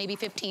vacuum is maybe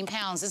 15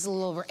 pounds. This is a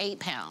little over 8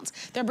 pounds.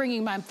 They're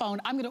bringing my phone.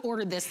 I'm gonna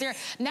order this.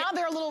 Now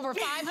they're a little over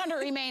 500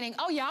 remaining.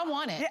 Oh yeah, I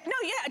want it. Yeah, no,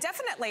 yeah,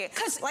 definitely.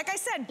 Because like I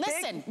said,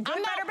 listen, big,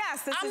 good, better,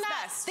 best. This is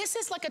best. This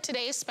is like a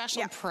today's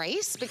special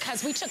price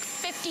because we took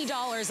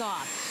 $50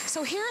 off.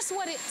 So here's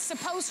what it's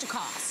supposed to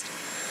cost.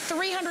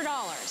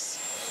 $300.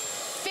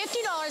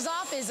 $50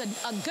 off is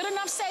a good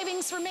enough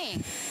savings for me.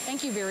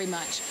 Thank you very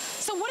much.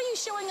 So what are you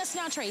showing us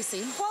now,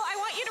 Tracy? Well, I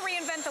want you to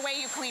reinvent the way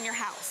you clean your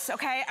house,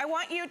 okay? I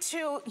want you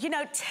to, you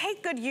know,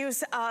 take good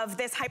use of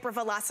this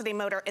hypervelocity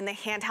motor in the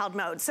handheld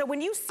mode. So when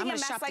you see a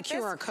mess like this— I'm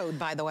gonna shop the QR code,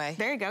 by the way.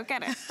 There you go,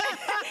 get it.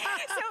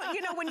 So,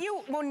 you know,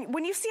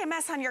 when you see a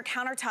mess on your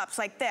countertops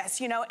like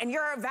this, you know, and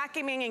you're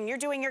vacuuming and you're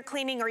doing your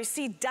cleaning, or you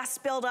see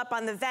dust build up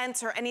on the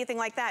vents or anything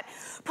like that,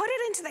 put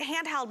it into the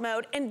handheld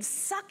mode and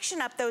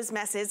suction up those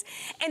messes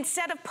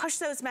instead of push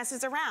those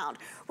messes around.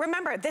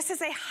 Remember, this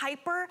is a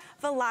hyper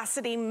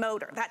velocity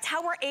motor. That's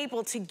how we're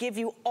able to give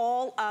you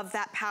all of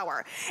that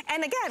power.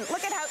 And again,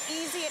 look at how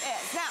easy it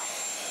is. Now,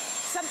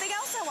 something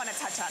else I want to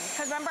touch on,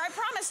 because remember I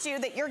promised you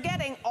that you're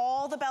getting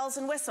all the bells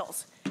and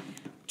whistles.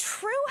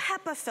 True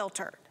HEPA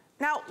filter.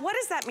 Now, what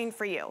does that mean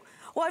for you?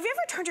 Well, have you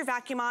ever turned your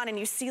vacuum on and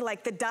you see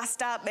like the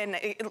dust up and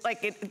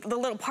the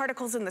little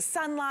particles in the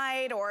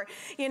sunlight, or,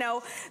 you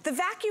know, the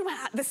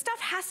stuff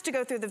has to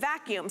go through the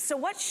vacuum. So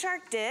what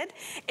Shark did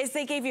is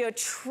they gave you a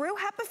true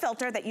HEPA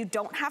filter that you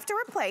don't have to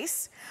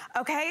replace,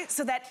 okay?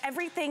 So that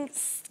everything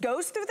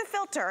goes through the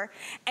filter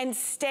and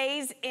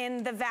stays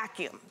in the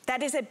vacuum.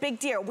 That is a big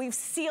deal. We've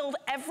sealed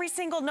every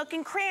single nook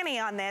and cranny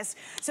on this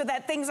so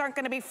that things aren't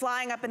gonna be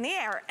flying up in the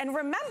air. And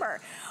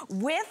remember,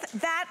 with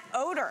that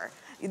odor,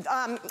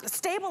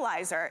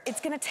 stabilizer, it's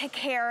gonna take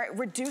care,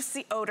 reduce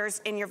the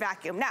odors in your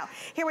vacuum. Now,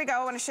 here we go.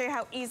 I wanna show you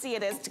how easy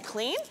it is to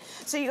clean.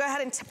 So you go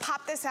ahead and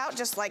pop this out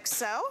just like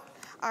so.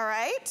 All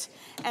right,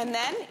 and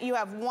then you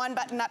have one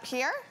button up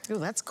here. Ooh,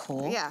 that's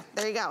cool. Yeah,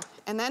 there you go.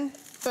 And then,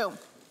 boom.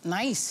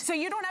 Nice. So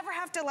you don't ever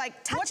have to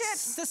like touch it.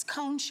 What's this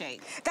cone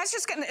shape? That's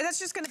just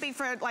gonna be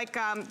for like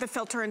the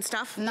filter and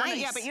stuff.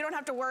 Nice. Yeah, but you don't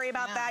have to worry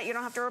about that. You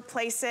don't have to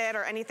replace it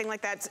or anything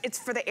like that. It's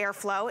for the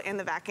airflow in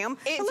the vacuum.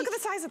 But look at the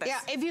size of this.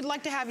 Yeah, if you'd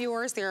like to have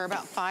yours, there are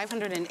about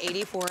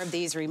 584 of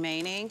these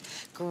remaining.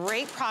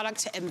 Great product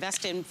to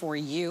invest in for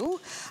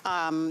you.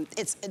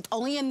 It's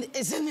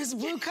in this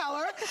blue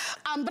color,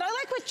 but I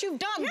like what you've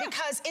done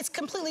because it's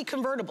completely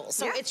convertible.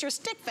 So it's your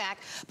stick vac,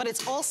 but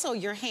it's also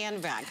your hand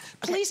vac.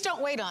 Please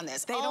don't wait on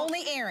this.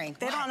 Only airing.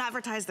 They don't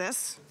advertise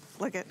this.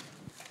 Look at.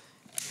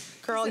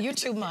 Girl, you're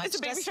too much. It's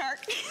a baby shark.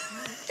 It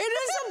is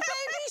a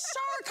baby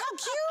shark. How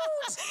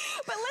cute!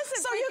 But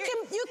listen, so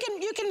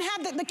you can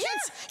have the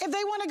kids if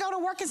they want to go to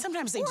work, and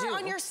sometimes they do. Or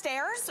on your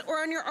stairs,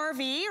 or on your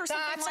RV, or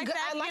something like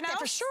that. I like that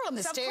for sure on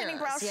the stairs. Self-cleaning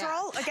brush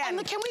roll. Again.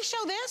 And can we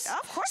show this?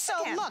 Of course. So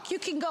look, you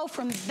can go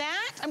from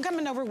that. I'm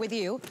coming over with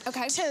you.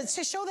 Okay.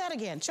 To show that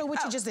again. Show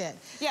what you just did.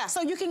 Yeah.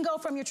 So you can go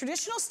from your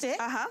traditional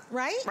stick.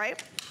 Right.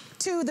 Right.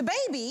 To the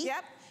baby.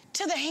 Yep.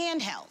 To the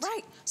handheld.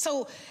 Right.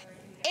 So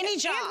any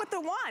job. And with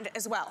the wand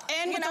as well.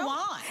 And with the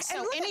wand.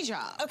 So any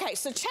job. Okay,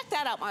 so check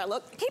that out,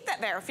 Marla. Keep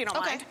that there if you don't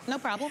mind. Okay, no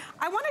problem.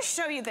 I want to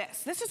show you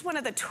this. This is one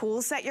of the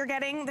tools that you're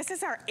getting. This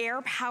is our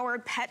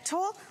air-powered pet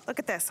tool. Look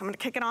at this. I'm going to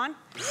kick it on.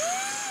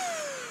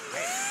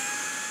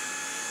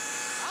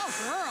 Oh,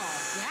 girl.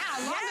 Yeah, I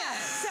love it.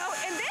 So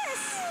in this,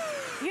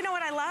 you know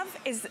what I love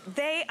is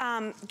they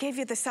gave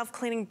you the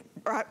self-cleaning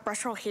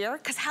brush roll here,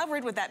 because how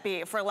rude would that be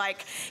if we're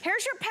like,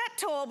 here's your pet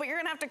tool, but you're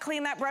going to have to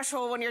clean that brush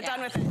roll when you're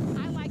done with it.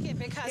 I like it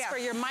Because for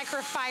your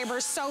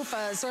microfiber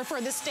sofas, or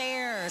for the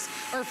stairs,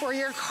 or for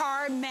your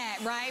card mat,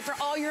 right? For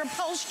all your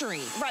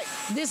upholstery. Right.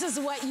 This is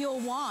what you'll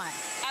want.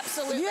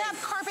 Absolutely. If you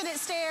have carpeted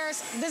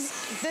stairs,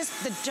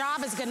 the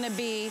job is gonna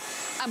be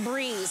a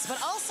breeze.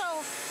 But also,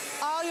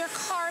 all your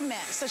car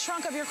mats, the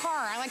trunk of your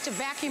car. I like to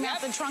vacuum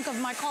out the trunk of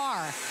my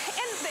car. And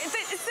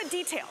it's the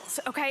details,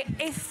 okay?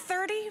 A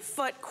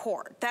 30-foot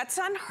cord, that's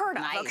unheard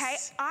of, okay?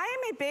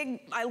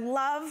 I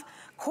love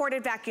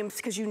corded vacuums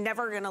because you're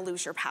never gonna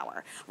lose your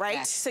power, right?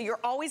 Yes. So you're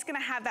always gonna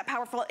have that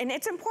powerful, and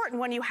it's important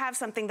when you have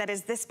something that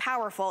is this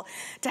powerful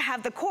to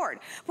have the cord.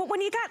 But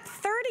when you got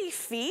 30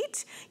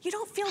 feet, you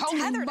don't feel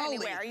tethered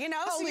anywhere, you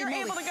know? So you're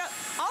able to go.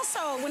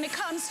 Also, when it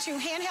comes to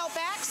handheld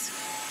vacs,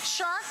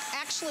 Shark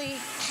actually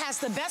has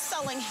the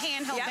best-selling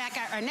handheld vac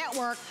at our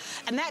network,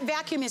 and that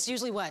vacuum is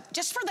usually what?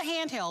 Just for the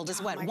handheld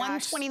is what,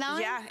 $129?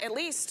 Yeah, at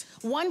least.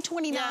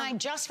 $129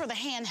 just for the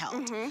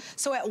handheld.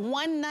 So at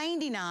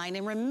 $199,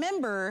 and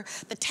remember,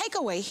 the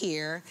takeaway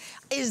here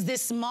is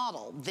this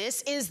model.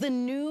 This is the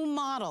new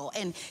model,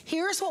 and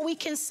here's what we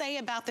can say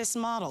about this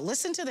model.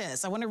 Listen to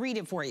this, I wanna read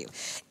it for you.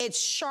 It's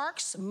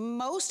Shark's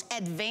most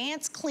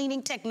advanced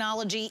cleaning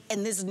technology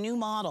in this new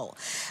model.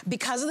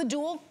 Because of the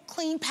dual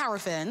clean power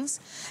fins,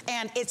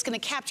 and it's gonna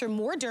capture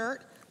more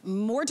dirt,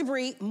 more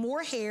debris,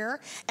 more hair,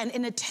 and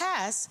in a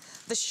test,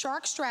 the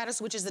Shark Stratus,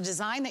 which is the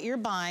design that you're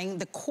buying,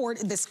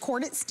 this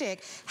corded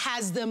stick,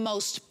 has the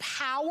most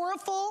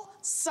powerful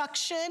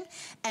suction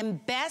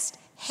and best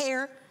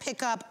hair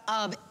pickup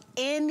of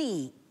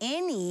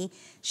any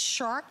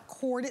Shark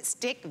corded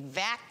stick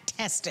vac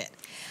tested.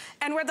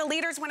 And we're the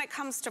leaders when it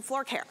comes to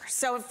floor care.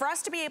 So for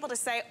us to be able to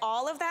say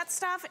all of that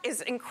stuff is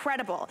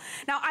incredible.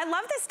 Now, I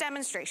love this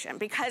demonstration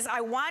because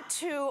I want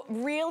to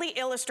really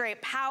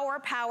illustrate power,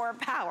 power,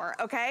 power,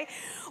 okay?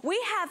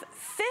 We have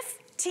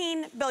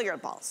 15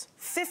 billiard balls.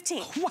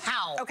 15.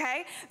 Wow.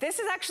 Okay? This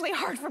is actually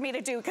hard for me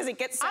to do because it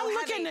gets so heavy. I'm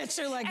looking at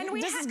you like,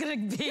 this is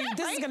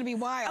gonna be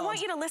wild. I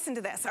want you to listen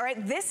to this, all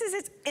right? This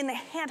is in the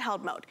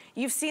handheld mode.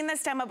 You've seen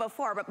this demo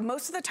before, but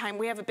most of the time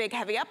we have a big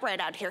heavy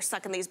upright out here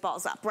sucking these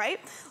balls up, right?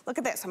 Look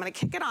at this, I'm gonna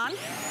kick it on.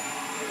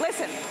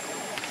 Listen.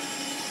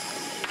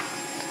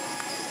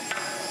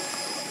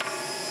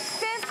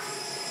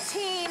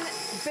 15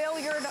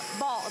 billiard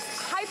balls,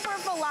 hyper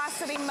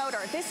velocity motor.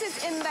 This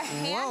is in the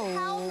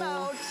handheld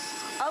mode.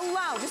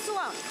 Alone, just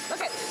alone. Look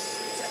at,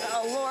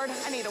 oh Lord,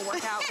 I need to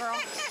work out, girl.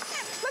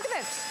 Look at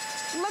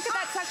this. Look at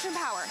that suction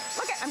power.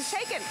 Look at, I'm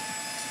shaking.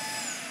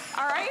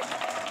 All right?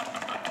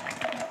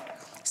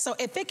 So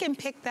if it can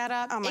pick that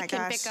up, it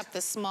can pick up the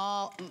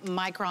small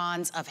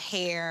microns of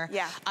hair,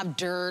 of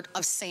dirt,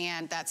 of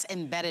sand that's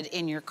embedded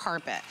in your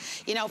carpet.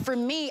 You know, for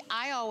me,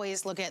 I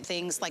always look at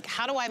things like,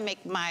 how do I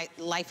make my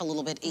life a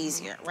little bit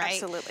easier, right?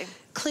 Absolutely.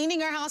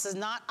 Cleaning our house is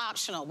not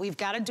optional. We've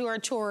got to do our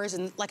chores,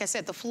 and like I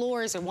said, the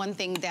floors are one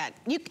thing that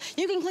you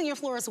can clean your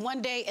floors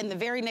one day, and the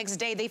very next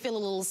day they feel a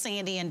little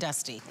sandy and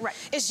dusty. Right.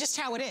 It's just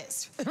how it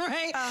is,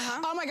 right?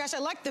 Oh my gosh, I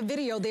like the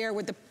video there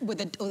with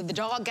the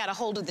dog got a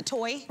hold of the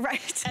toy,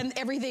 right? And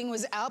everything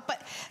was out.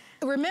 But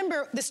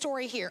remember the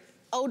story here.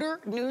 Odor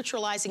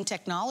neutralizing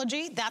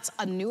technology, that's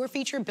a newer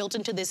feature built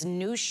into this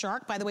new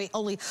Shark. By the way,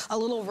 only a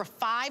little over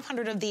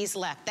 500 of these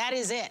left. That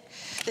is it.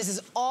 This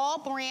is all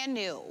brand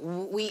new.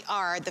 We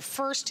are the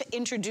first to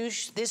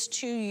introduce this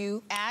to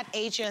you at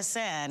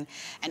HSN,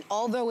 and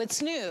although it's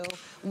new,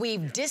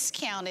 we've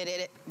discounted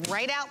it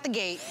right out the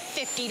gate,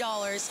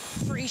 $50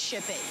 free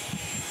shipping.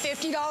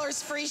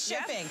 $50 free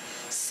shipping.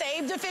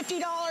 Save the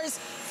 $50,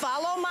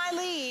 follow my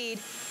lead,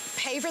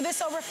 pay for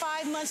this over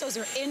 5 months, those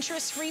are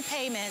interest-free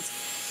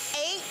payments.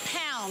 8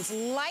 pounds,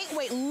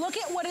 lightweight. Look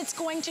at what it's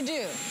going to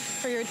do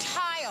for your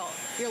tile,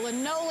 your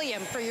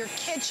linoleum, for your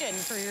kitchen,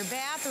 for your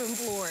bathroom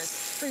floors,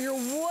 for your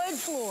wood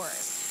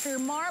floors, for your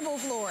marble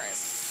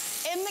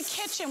floors. In the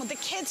kitchen with the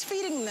kids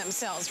feeding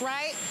themselves,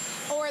 right?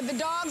 Or the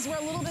dogs where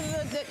a little bit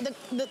of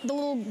the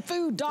little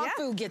food, dog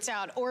food gets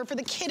out, or for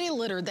the kitty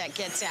litter that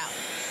gets out.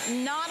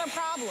 Not a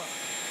problem.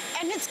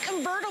 And it's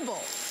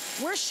convertible.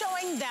 We're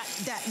showing that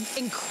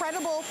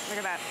incredible.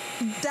 Look at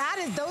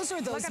that. Those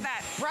are those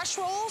brush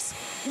rolls.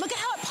 Look at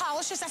how it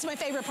polishes. That's my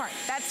favorite part.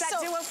 That's that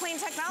dual clean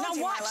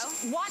technology. Now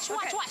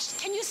watch.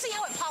 Can you see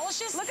how it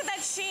polishes? Look at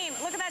that sheen.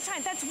 Look at that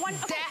shine. That's one.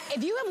 Okay.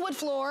 If you have wood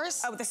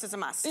floors. Oh, this is a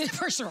must.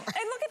 For sure. And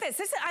look at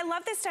this. I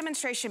love this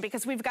demonstration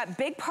because we've got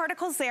big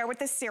particles there with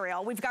this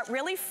cereal. We've got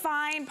really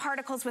fine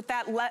particles with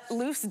that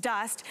loose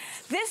dust.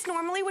 This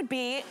normally would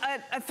be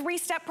a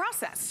 3-step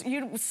process.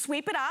 You'd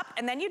sweep it up,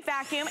 and then you'd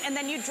vacuum, and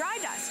then you'd dry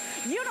dust.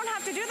 You don't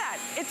have to do that.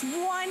 It's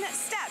one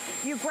step.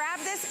 You grab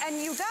this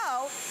and you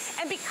go,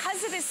 and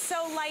because it is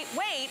so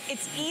lightweight,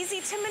 it's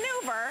easy to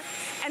maneuver,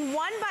 and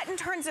one button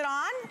turns it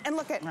on, and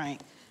look at. Right.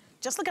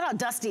 Just look at how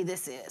dusty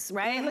this is,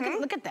 right?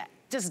 Look at that.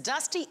 Just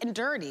dusty and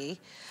dirty,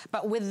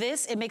 but with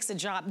this, it makes the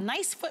job.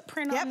 Nice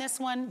footprint on this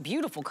one.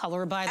 Beautiful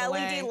color, by the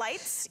way. LED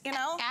lights, you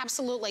know?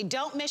 Absolutely.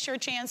 Don't miss your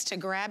chance to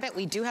grab it.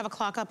 We do have a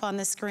clock up on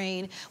the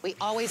screen. We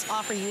always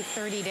offer you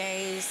 30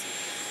 days.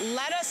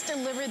 Let us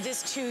deliver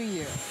this to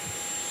you.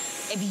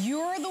 If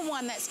you're the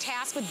one that's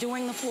tasked with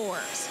doing the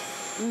floors,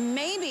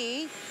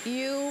 Maybe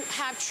you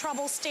have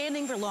trouble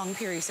standing for long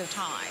periods of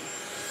time,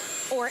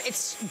 or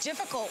it's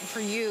difficult for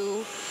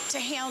you to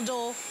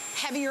handle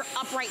heavier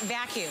upright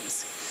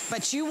vacuums,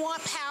 but you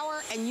want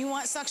power and you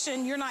want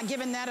suction, you're not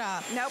giving that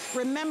up. Nope.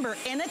 Remember,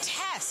 in a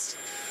test,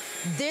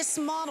 this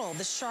model,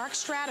 the Shark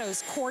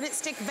Stratos corded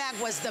stick vac,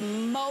 was the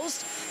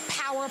most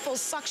powerful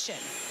suction.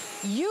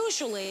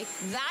 Usually,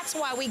 that's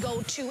why we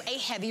go to a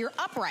heavier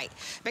upright,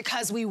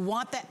 because we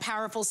want that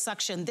powerful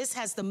suction. This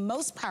has the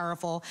most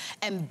powerful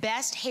and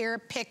best hair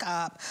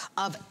pickup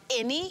of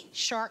any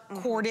Shark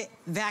corded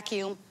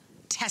vacuum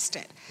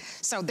tested.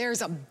 So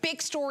there's a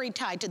big story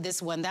tied to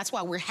this one. That's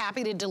why we're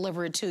happy to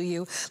deliver it to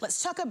you.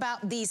 Let's talk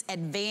about these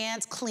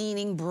advanced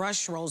cleaning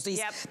brush rolls,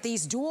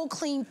 these dual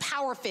clean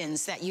power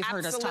fins that you've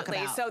heard us talk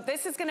about. So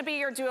this is gonna be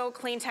your dual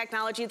clean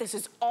technology. This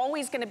is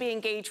always gonna be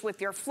engaged with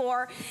your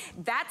floor.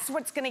 That's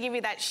what's gonna give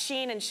you that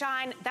sheen and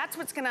shine. That's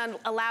what's gonna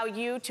allow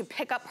you to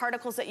pick up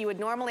particles that you would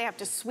normally have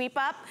to sweep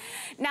up.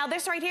 Now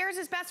this right here is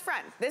his best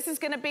friend. This is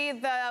gonna be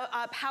the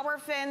Power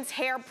Fins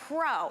Hair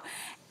Pro.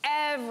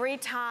 Every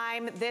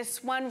time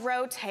this one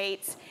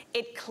rotates,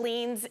 it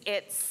cleans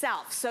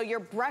itself. So your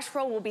brush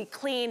roll will be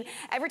clean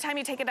every time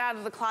you take it out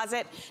of the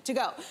closet to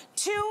go.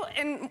 Two,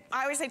 and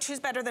I always say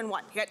choose better than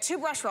one. You got two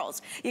brush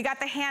rolls. You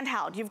got the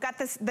handheld. You've got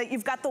this.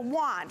 You've got the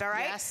wand. All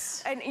right.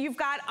 Yes. And you've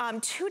got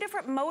two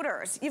different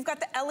motors. You've got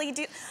the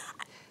LED.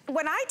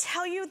 When I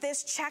tell you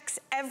this checks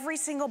every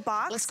single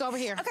box. Let's go over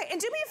here. Okay,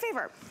 and do me a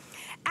favor.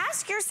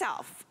 Ask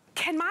yourself,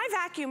 can my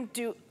vacuum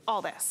do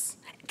all this?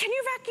 Can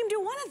your vacuum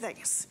do one of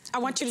these? I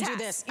want you to do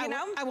this. You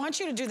know? I want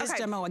you to do this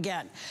demo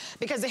again,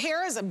 because the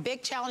hair is a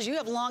big challenge. You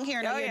have long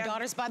hair, and your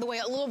daughters, by the way,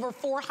 a little over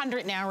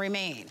 400 now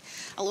remain.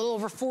 A little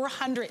over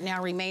 400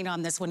 now remain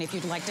on this one if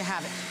you'd like to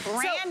have it.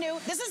 Brand new.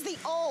 This is the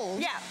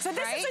old. Yeah, so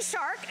this is a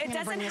Shark. It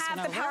doesn't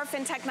have the Power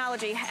Fin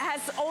technology. It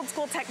has old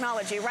school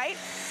technology, right?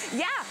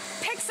 Yeah,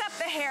 picks up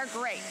the hair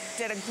great.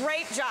 Did a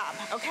great job,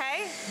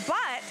 okay?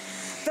 But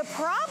the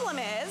problem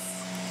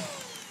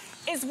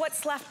is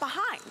what's left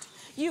behind.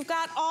 You've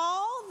got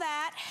all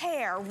that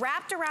hair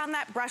wrapped around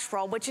that brush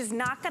roll, which is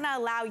not gonna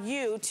allow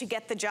you to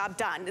get the job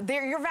done.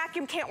 Your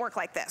vacuum can't work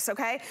like this,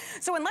 okay?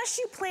 So unless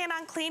you plan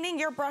on cleaning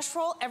your brush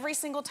roll every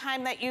single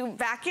time that you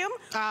vacuum,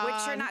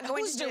 which you're not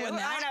going to do. Doing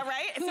that? I know,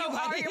 right?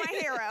 Nobody. So you're my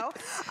hero.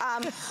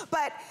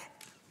 But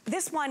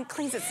this one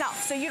cleans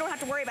itself, so you don't have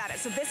to worry about it.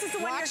 So this is the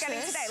one you're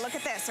getting today. Look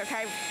at this,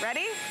 okay?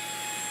 Ready?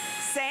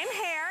 Same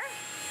hair,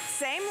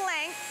 same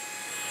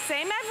length,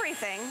 same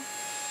everything.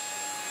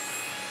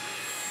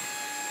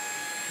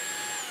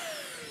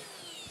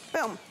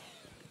 Boom.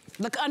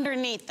 Look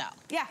underneath, though.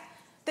 Yeah.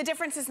 The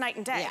difference is night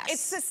and day. Yes.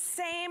 It's the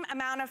same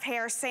amount of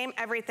hair, same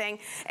everything,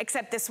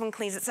 except this one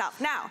cleans itself.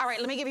 Now, all right,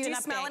 let me give you an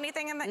update. Do you smell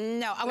anything in the?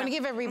 No, I want to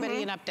give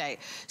everybody an update.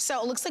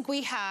 So it looks like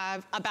we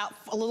have about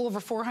a little over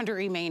 400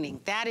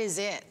 remaining. That is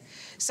it.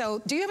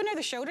 So do you have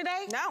another show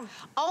today? No.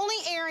 Only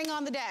airing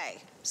on the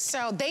day.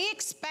 So they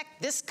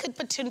expect this could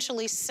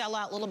potentially sell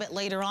out a little bit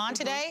later on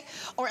today,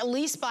 or at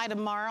least by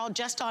tomorrow,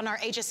 just on our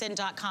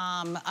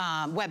hsn.com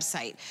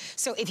website.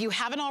 So if you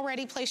haven't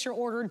already placed your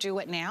order, do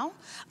it now.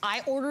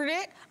 I ordered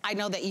it. I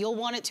know that you'll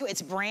want it too.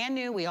 It's brand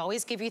new. We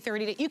always give you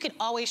 30 days. You can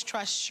always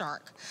trust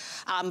Shark.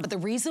 But the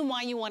reason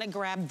why you want to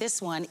grab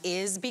this one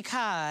is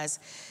because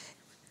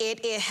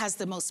it has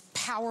the most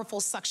powerful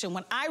suction.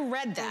 When I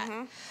read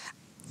that,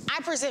 I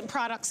present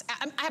products.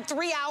 I have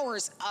 3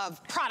 hours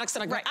of products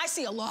that I grab. I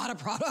see a lot of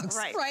products,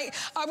 right?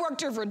 I've worked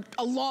here for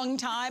a long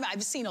time.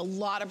 I've seen a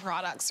lot of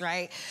products,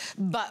 right?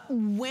 But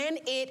when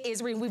it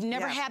is, we've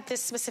never had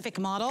this specific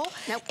model.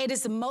 It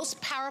is the most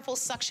powerful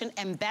suction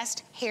and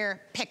best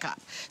hair pickup.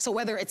 So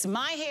whether it's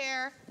my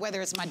hair,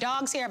 whether it's my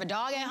dog's hair, I have a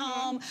dog at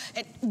home,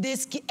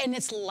 and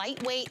it's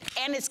lightweight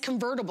and it's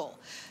convertible.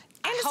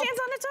 And it stands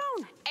on its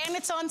own. And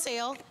it's on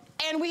sale.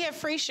 And we have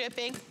free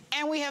shipping,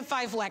 and we have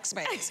 5 flex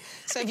space.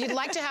 So if you'd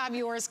like to have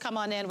yours, come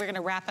on in. We're gonna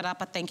wrap it up,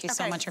 but thank you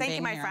so much for being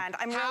here. Thank you, my friend.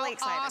 I'm really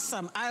excited.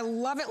 Awesome. I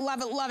love it,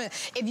 love it, love it.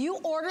 If you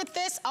ordered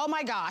this, oh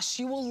my gosh,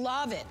 you will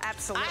love it.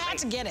 Absolutely. I had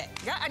to get it.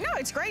 Yeah, I know,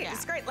 it's great.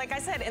 It's great. Like I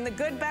said, in the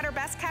good, better,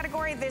 best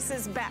category, this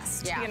is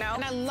best, you know?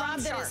 And I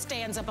love that it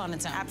stands up on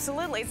its own.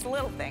 Absolutely, it's the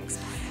little things.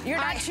 You're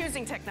not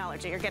choosing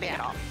technology, you're getting it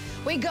all.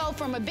 We go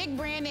from a big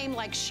brand name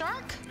like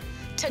Shark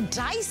to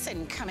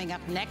Dyson coming up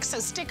next, so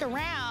stick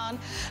around.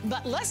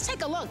 But let's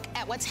take a look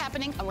at what's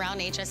happening around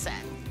HSN.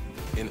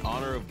 In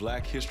honor of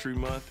Black History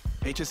Month,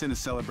 HSN is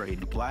celebrating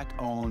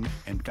Black-owned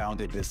and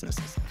founded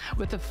businesses.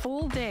 With a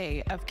full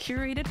day of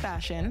curated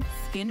fashion,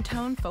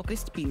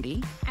 skin-tone-focused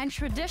beauty, and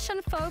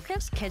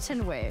tradition-focused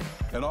kitchenware.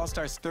 It all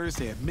starts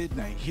Thursday at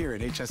midnight here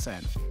at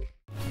HSN.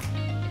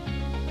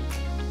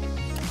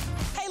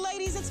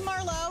 It's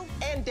Marlo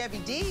and Debbie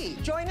D.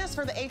 Join us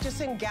for the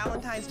HSN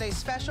Valentine's Day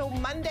special,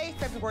 Monday,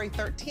 February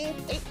 13th,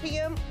 8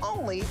 p.m.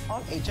 only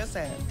on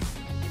HSN.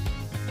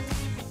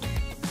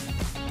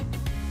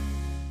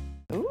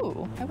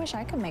 Ooh, I wish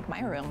I could make my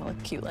room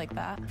look cute like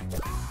that.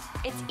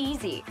 It's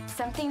easy.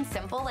 Something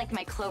simple like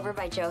my Clover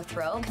by Joe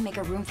throw can make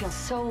a room feel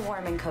so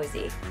warm and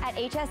cozy. At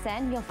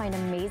HSN, you'll find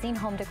amazing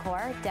home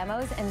decor,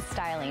 demos, and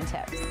styling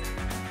tips.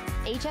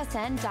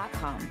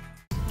 hsn.com.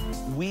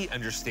 We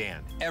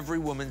understand every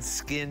woman's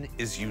skin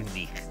is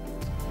unique.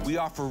 We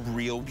offer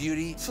real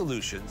beauty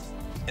solutions,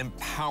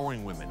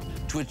 empowering women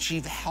to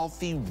achieve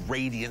healthy,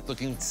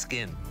 radiant-looking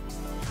skin.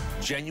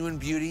 Genuine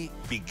beauty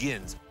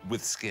begins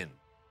with skin.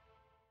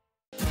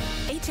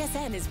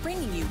 HSN is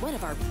bringing you one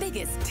of our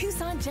biggest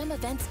Tucson Gem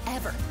events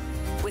ever,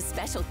 with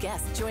special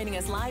guests joining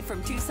us live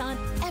from Tucson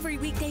every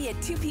weekday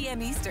at 2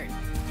 p.m. Eastern.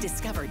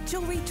 Discover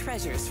jewelry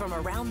treasures from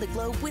around the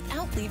globe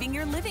without leaving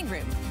your living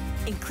room,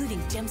 including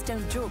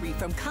gemstone jewelry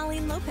from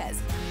Colleen Lopez,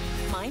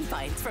 Mind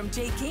Finds from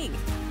Jay King,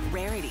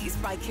 rarities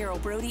by Carol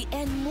Brody,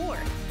 and more,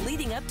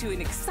 leading up to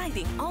an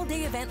exciting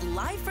all-day event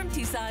live from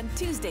Tucson,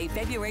 Tuesday,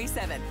 February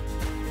 7th.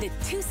 The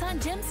Tucson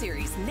Gem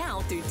Series, now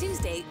through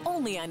Tuesday,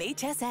 only on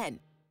HSN.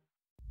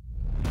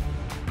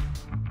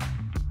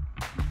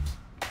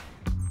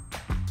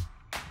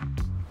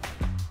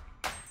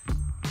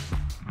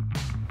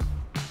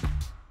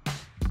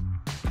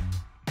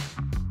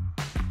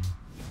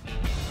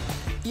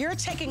 You're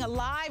taking a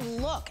live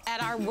look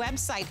at our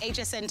website,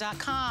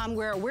 hsn.com,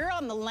 where we're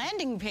on the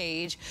landing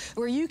page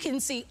where you can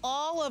see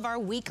all of our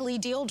weekly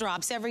deal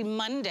drops. Every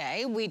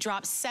Monday, we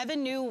drop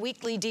 7 new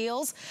weekly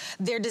deals.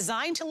 They're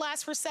designed to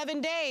last for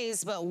 7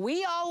 days, but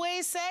we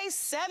always say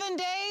 7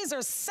 days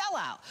or sell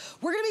out.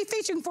 We're gonna be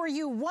featuring for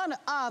you one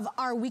of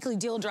our weekly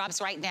deal drops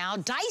right now.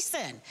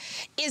 Dyson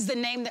is the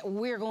name that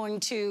we're going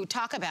to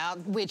talk about,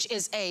 which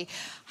is a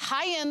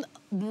high-end,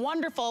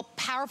 wonderful,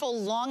 powerful,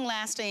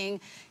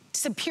 long-lasting,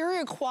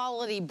 superior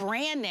quality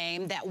brand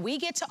name that we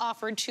get to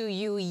offer to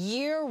you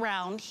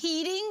year-round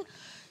heating,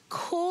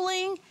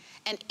 cooling,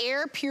 and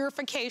air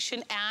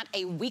purification at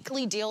a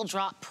weekly deal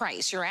drop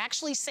price. You're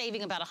actually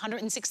saving about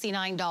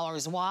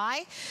 $169.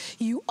 Why?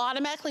 You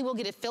automatically will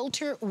get a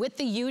filter with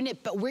the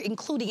unit, but we're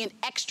including an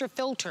extra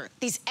filter.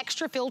 These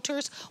extra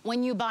filters,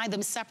 when you buy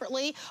them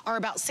separately, are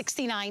about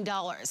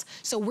 $69.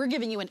 So we're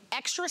giving you an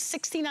extra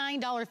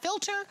 $69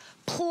 filter,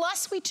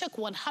 plus we took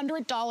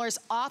 $100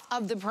 off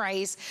of the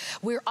price.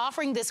 We're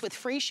offering this with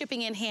free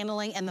shipping and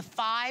handling, and the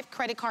 5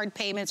 credit card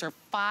payments, or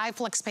 5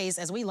 flex pays,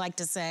 as we like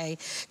to say,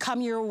 come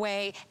your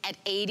way at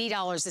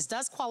 $80. This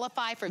does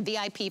qualify for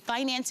VIP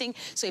financing,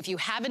 so if you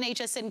have an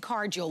HSN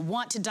card, you'll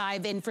want to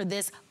dive in for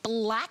this.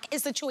 Black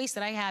is the choice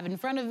that I have in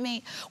front of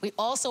me. We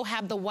also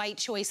have the white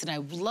choice, and I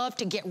would love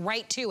to get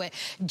right to it.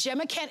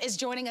 Gemma Kent is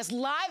joining us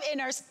live in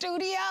our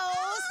studios.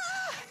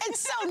 It's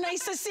so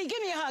nice to see.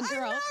 Give me a hug,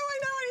 girl. I know,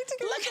 I need to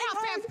go. Look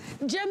how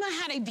fast. Gemma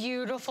had a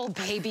beautiful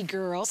baby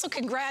girl, so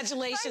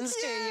congratulations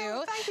to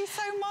you. Thank you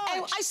so much.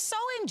 And I so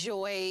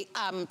enjoy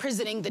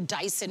presenting the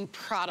Dyson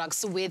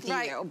products with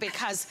you,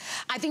 because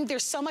I think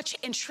there's so much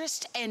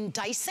interest in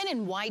Dyson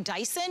and why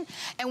Dyson,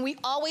 and we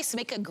always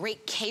make a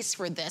great case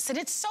for this. And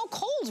it's so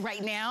cold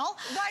right now,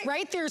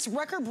 right? There's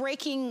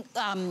record-breaking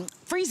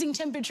freezing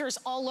temperatures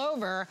all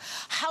over.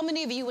 How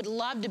many of you would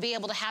love to be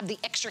able to have the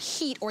extra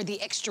heat or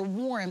the extra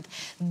warmth?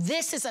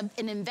 This is an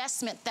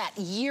investment that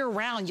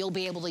year-round you'll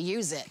be able to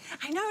use it.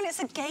 I know, and it's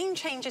a game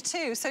changer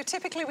too. So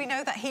typically we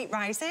know that heat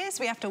rises.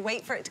 We have to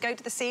wait for it to go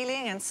to the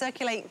ceiling and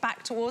circulate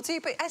back towards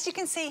you. But as you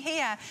can see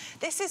here,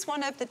 this is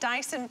one of the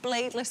Dyson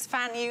bladeless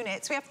fan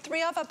units. We have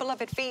 3 other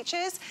beloved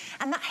features,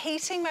 and that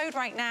heating mode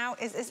right now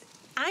is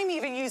I'm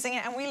even using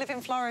it, and we live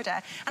in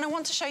Florida, and I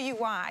want to show you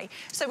why.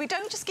 So we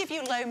don't just give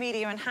you low,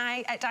 medium, and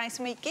high at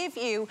Dyson, we give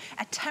you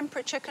a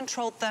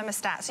temperature-controlled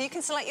thermostat. So you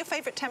can select your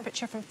favorite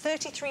temperature from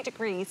 33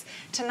 degrees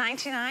to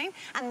 99,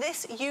 and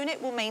this unit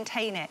will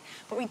maintain it.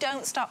 But we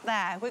don't stop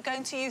there. We're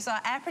going to use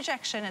our air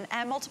projection and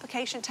air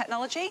multiplication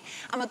technology,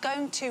 and we're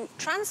going to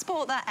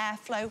transport that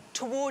airflow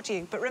toward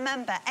you. But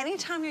remember,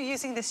 anytime you're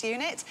using this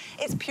unit,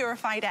 it's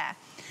purified air.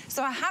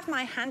 So I have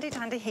my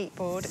handy-dandy heat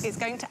board. It's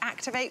going to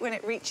activate when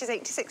it reaches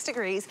 86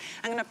 degrees.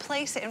 I'm going to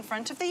place it in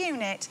front of the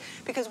unit,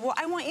 because what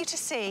I want you to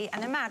see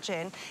and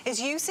imagine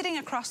is you sitting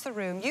across the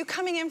room, you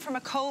coming in from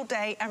a cold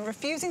day and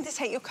refusing to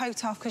take your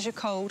coat off because you're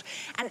cold,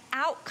 and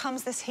out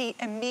comes this heat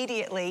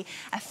immediately,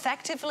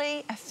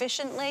 effectively,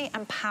 efficiently,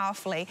 and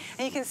powerfully.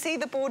 And you can see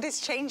the board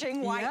is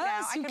changing white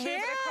now. I can move it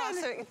across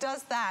so it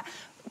does that.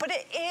 But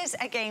it is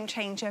a game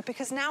changer,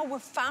 because now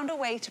we've found a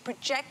way to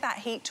project that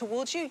heat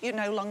towards you. You're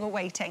no longer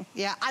waiting.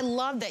 Yeah, I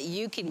love that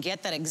you can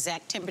get that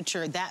exact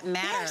temperature. That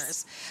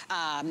matters.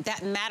 Yes.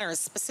 That matters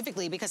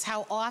specifically because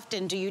how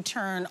often do you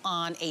turn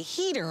on a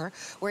heater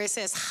where it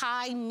says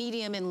high,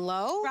 medium, and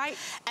low? Right.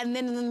 And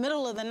then in the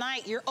middle of the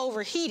night, you're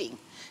overheating.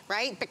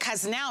 Right?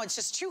 Because now it's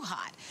just too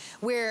hot.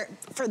 Where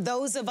for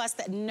those of us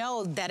that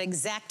know that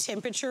exact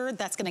temperature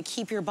that's gonna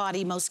keep your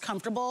body most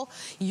comfortable,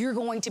 you're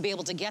going to be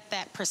able to get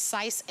that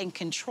precise and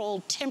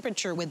controlled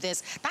temperature with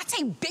this. That's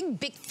a big,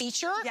 big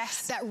feature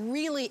that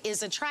really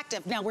is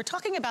attractive. Now, we're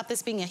talking about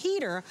this being a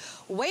heater.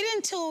 Wait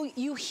until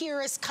you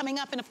hear us coming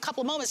up in a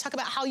couple of moments, talk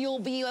about how you'll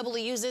be able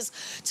to use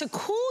this to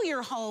cool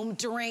your home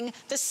during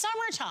the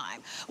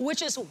summertime,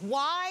 which is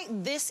why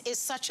this is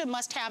such a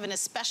must-have, and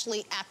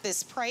especially at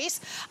this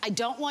price. I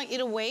don't want you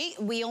to wait.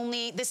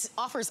 This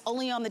offer's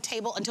only on the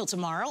table until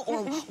tomorrow,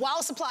 or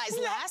while supplies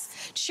last.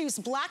 Choose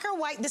black or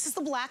white. This is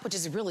the black, which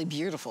is really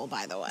beautiful,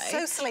 by the way.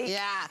 So sleek.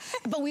 Yeah.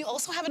 But we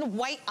also also have a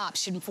white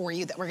option for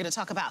you that we're gonna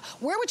talk about.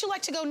 Where would you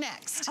like to go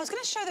next? I was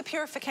gonna show the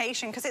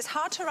purification because it's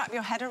hard to wrap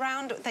your head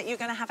around that you're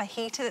gonna have a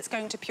heater that's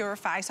going to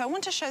purify. So I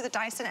want to show the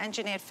Dyson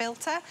engineered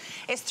filter.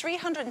 It's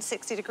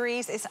 360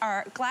 degrees. It's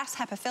our glass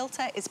HEPA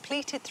filter. It's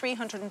pleated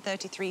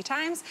 333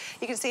 times.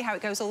 You can see how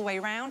it goes all the way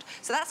around.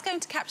 So that's going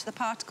to capture the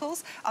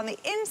particles. On the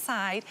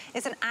inside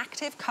is an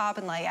active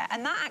carbon layer,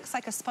 and that acts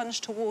like a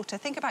sponge to water.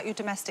 Think about your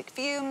domestic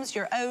fumes,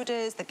 your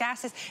odors, the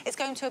gases. It's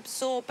going to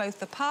absorb both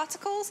the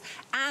particles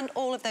and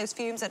all of those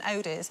fumes and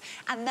odors.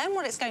 And then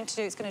what it's going to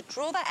do, it's going to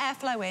draw that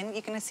airflow in.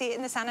 You're going to see it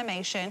in this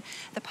animation.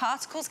 The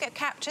particles get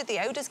captured, the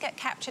odors get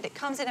captured. It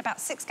comes in about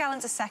 6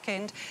 gallons a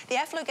second. The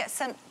airflow gets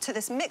sent to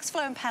this mixed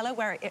flow impeller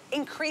where it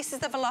increases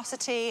the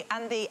velocity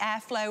and the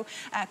airflow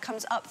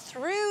comes up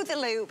through the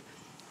loop.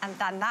 And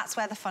then that's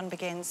where the fun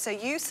begins. So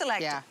you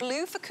select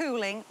blue for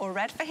cooling or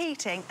red for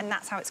heating, and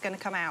that's how it's gonna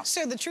come out.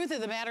 So the truth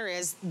of the matter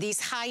is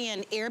these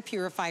high-end air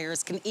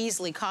purifiers can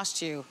easily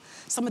cost you,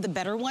 some of the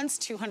better ones,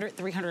 $200,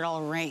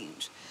 $300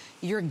 range.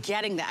 You're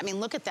getting that. I mean,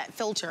 look at that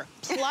filter.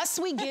 Plus,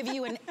 we give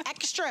you an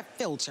extra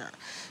filter.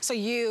 So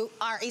you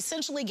are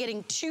essentially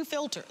getting 2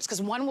 filters,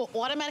 because one will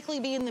automatically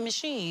be in the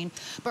machine,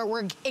 but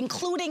we're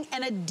including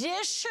an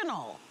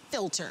additional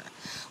filter,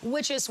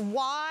 which is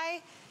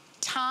why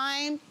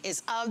time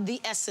is of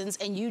the essence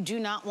and you do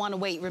not want to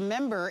wait.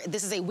 Remember,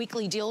 this is a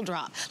weekly deal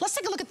drop. Let's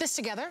take a look at this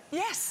together.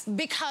 Yes.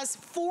 Because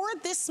for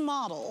this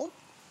model,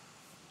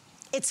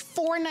 it's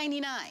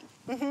 $499.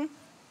 Mm-hmm.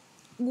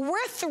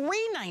 We're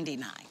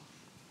 $399,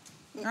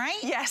 right?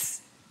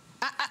 Yes.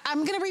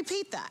 I'm gonna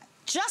repeat that.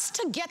 Just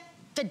to get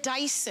the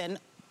Dyson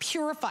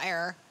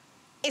purifier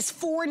is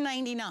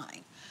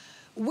 $499.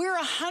 We're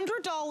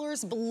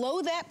 $100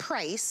 below that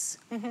price.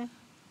 Mm-hmm.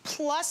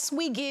 Plus,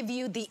 we give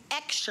you the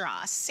extra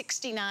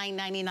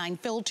 $69.99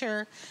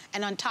 filter,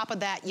 and on top of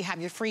that, you have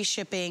your free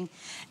shipping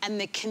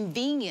and the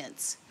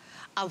convenience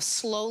of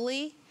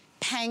slowly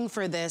paying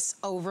for this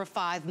over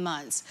 5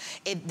 months.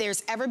 If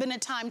there's ever been a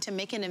time to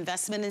make an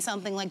investment in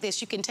something like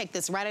this, you can take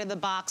this right out of the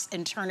box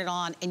and turn it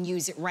on and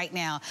use it right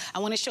now. I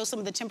want to show some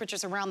of the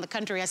temperatures around the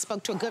country. I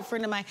spoke to a good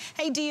friend of mine.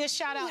 Hey, Dia,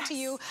 shout out to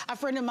you. A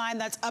friend of mine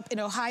that's up in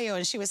Ohio,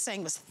 and she was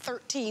saying it was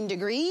 13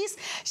 degrees.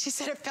 She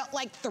said it felt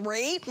like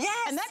 3.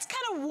 Yes. And that's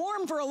kind of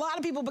warm for a lot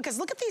of people because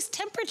look at these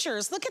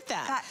temperatures. Look at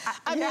that.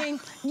 I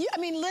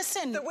mean,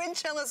 listen. The wind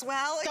chill as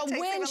well. The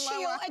wind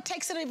chill, it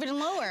takes it even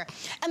lower.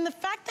 And the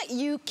fact that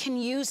you can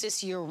use this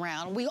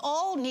year-round. We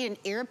all need an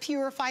air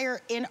purifier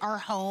in our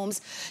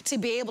homes to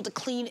be able to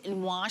clean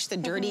and wash the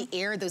dirty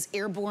air, those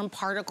airborne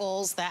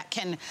particles that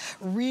can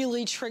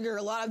really trigger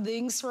a lot of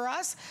things for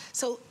us.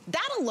 So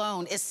that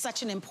alone is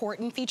such an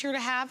important feature to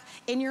have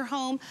in your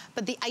home,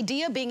 but the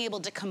idea of being able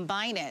to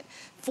combine it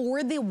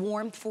for the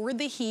warmth, for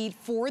the heat,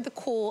 for the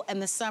cool,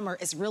 and the summer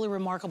is really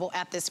remarkable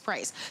at this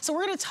price. So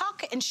we're gonna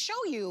talk and show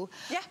you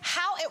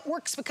how it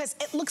works because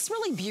it looks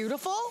really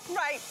beautiful.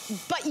 Right.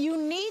 But you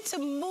need to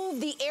move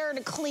the air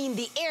to clean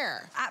the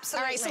air.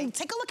 Absolutely. All right, so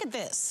take a look at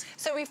this.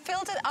 So we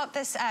filled it up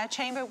this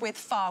chamber with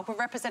fog. We're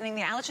representing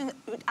the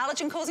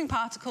allergen-causing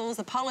particles,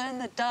 the pollen,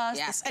 the dust,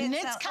 yes, the and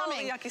it's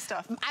coming. All the yucky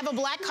stuff. I have a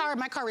black car.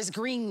 My car is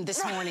green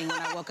this morning when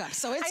I woke up,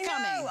 so it's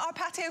coming. I know, our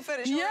patio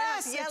furniture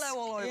has yellow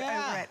all over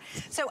it.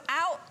 So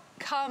out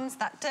comes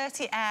that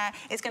dirty air.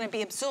 It's going to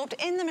be absorbed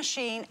in the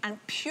machine and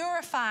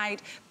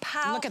purified,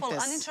 powerful,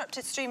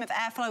 uninterrupted stream of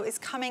airflow is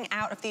coming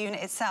out of the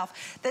unit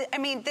itself. I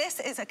mean,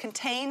 this is a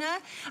container,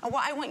 and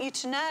what I want you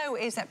to know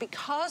is that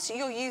because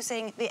you're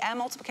using the air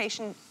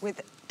multiplication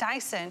with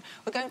Dyson,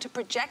 we're going to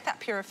project that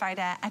purified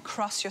air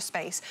across your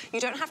space. You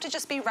don't have to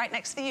just be right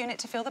next to the unit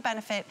to feel the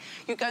benefit.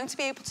 You're going to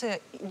be able to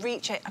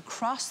reach it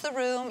across the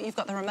room. You've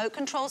got the remote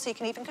control so you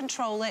can even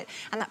control it,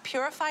 and that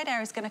purified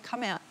air is going to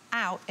come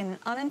out in an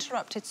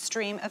uninterrupted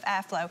stream of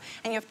airflow,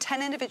 and you have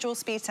 10 individual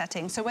speed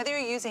settings. So whether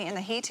you're using it in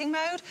the heating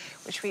mode,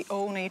 which we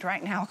all need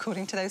right now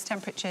according to those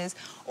temperatures,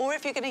 or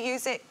if you're going to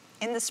use it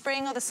in the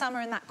spring or the summer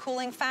in that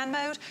cooling fan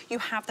mode, you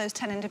have those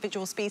 10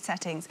 individual speed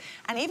settings.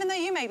 And even though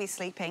you may be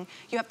sleeping,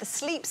 you have the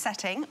sleep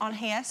setting on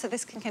here, so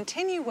this can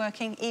continue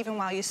working even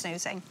while you're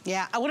snoozing.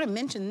 Yeah, I want to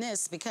mention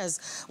this because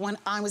when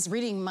I was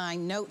reading my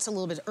notes a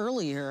little bit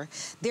earlier,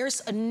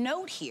 there's a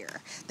note here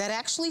that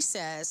actually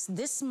says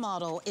this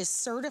model is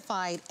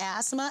certified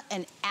asthma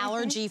and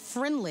allergy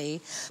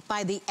friendly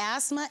by the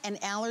Asthma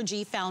and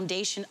Allergy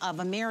Foundation of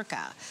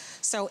America.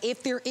 So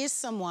if there is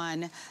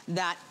someone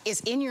that is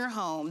in your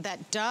home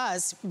that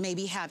does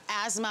maybe have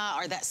asthma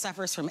or that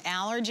suffers from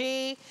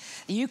allergy,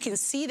 you can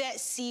see that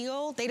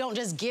seal. They don't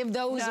just give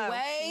those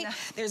away. No.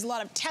 There's a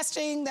lot of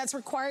testing that's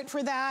required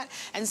for that.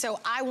 And so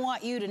I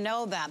want you to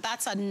know that.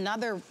 That's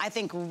another, I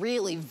think,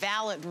 really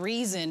valid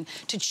reason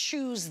to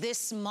choose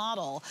this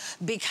model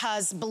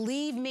because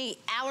believe me,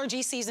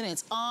 allergy season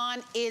is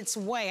on its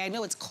way. I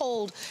know it's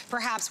cold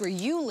perhaps where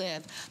you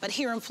live, but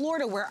here in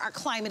Florida where our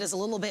climate is a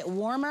little bit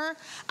warmer,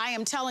 I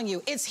am telling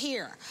you, it's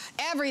here.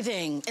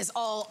 Everything is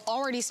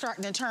already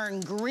starting to turn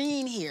turn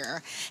green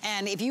here.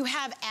 And if you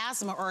have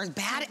asthma or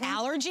bad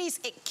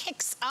allergies, it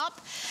kicks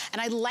up. And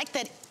I like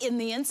that in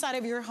the inside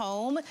of your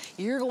home,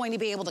 you're going to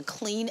be able to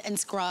clean and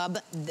scrub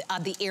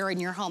the air in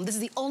your home. This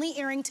is the only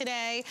airing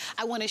today.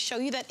 I want to show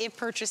you that if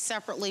purchased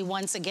separately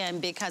once again,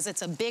 because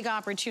it's a big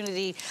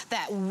opportunity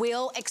that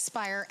will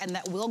expire and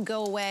that will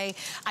go away.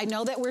 I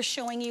know that we're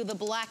showing you the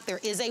black. There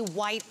is a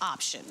white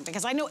option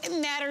because I know it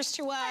matters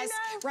to us,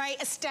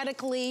 right?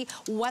 Aesthetically,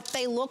 what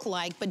they look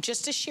like, but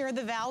just to share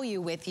the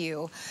value with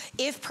you,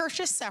 if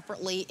purchased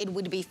separately, it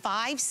would be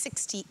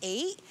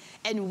 $568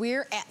 and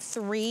we're at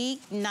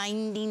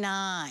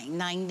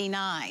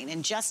 $399.99.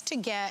 And just to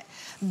get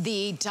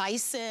the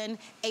Dyson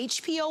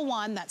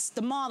HP01, that's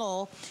the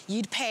model,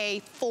 you'd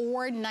pay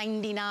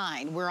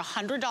 $499. We're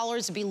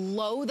 $100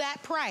 below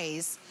that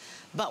price,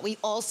 but we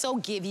also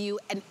give you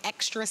an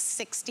extra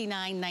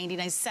 $69.99,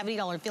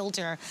 $70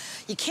 filter.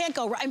 You can't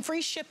go wrong. And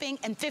free shipping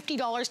and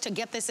 $50 to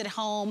get this at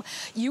home.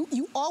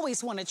 You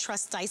always want to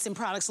trust Dyson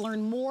products.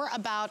 Learn more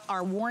about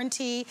our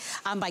warranty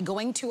by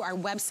going to our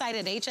website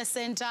at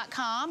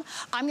hsn.com.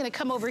 I'm going to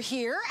come over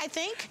here, I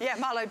think. Yeah,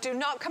 Marlo, do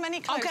not come any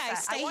closer. Okay,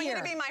 stay here. I want you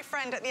to be my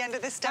friend at the end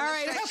of this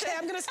demonstration. All right, okay,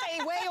 I'm going to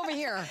stay way over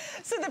here.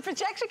 So the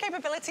projection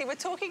capability, we're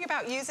talking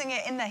about using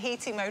it in the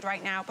heating mode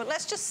right now, but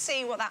let's just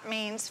see what that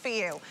means for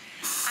you.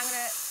 I'm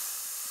going to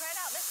spread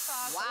out this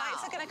fog. Wow. The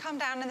lights are going to come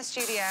down in the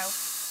studio.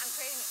 I'm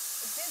creating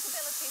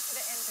visibility to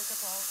the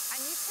invisible, and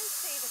you can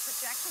see the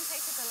projection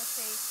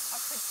capability of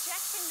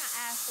projecting that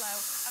airflow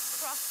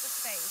across the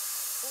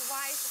space. Well,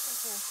 why is this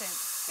important?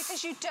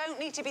 Because you don't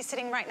need to be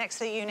sitting right next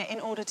to the unit in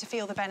order to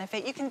feel the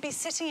benefit. You can be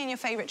sitting in your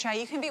favorite chair.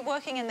 You can be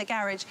working in the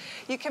garage.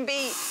 You can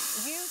be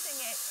using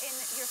it in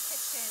your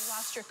kitchen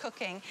whilst you're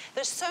cooking.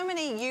 There's so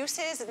many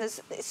uses, and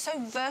it's so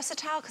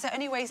versatile because it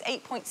only weighs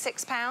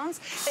 8.6 pounds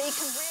that you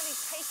can really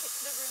take it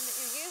to the room that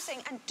you're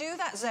using and do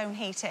that zone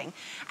heating.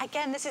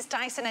 Again, this is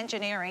Dyson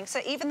engineering,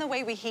 so even the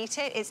way we heat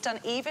it, it's done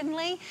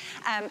evenly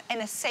in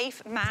a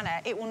safe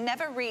manner. It will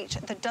never reach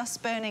the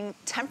dust burning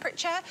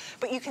temperature,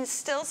 but you can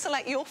still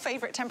select your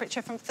favorite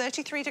temperature from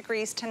 33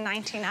 degrees to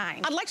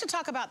 99. I'd like to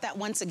talk about that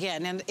once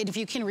again, and if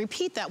you can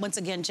repeat that once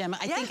again, Gemma.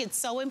 I think it's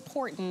so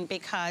important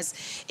because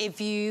if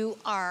you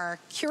are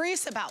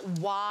curious about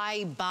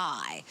why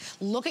buy,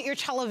 look at your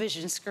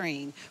television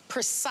screen,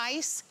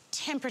 precise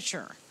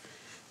temperature.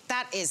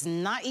 That is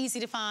not easy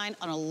to find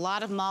on a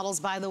lot of models,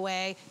 by the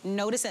way.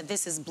 Notice that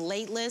this is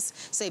bladeless.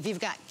 So if you've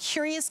got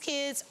curious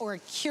kids or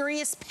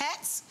curious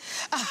pets,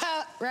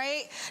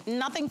 right?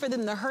 Nothing for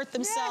them to hurt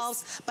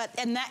themselves. But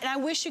and I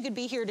wish you could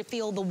be here to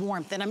feel the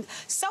warmth. And I'm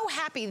so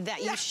happy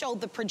that you showed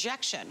the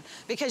projection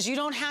because you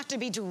don't have to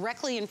be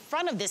directly in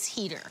front of this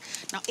heater.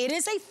 Now, it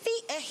is a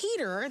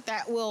heater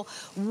that will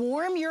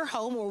warm your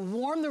home or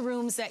warm the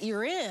rooms that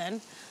you're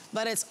in,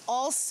 but it's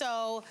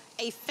also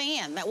a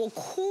fan that will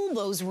cool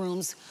those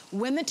rooms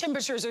when the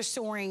temperatures are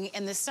soaring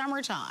in the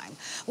summertime,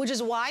 which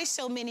is why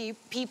so many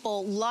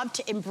people love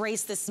to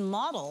embrace this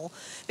model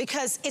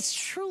because it's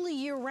truly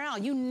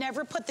year-round. You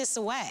never put this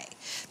away.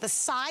 The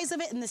size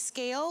of it and the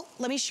scale,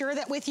 let me share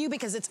that with you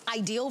because it's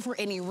ideal for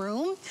any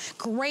room.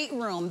 Great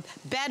room,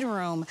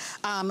 bedroom,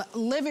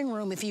 living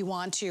room if you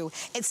want to.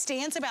 It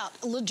stands about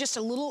just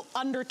a little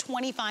under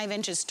 25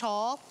 inches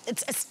tall.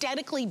 It's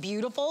aesthetically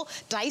beautiful.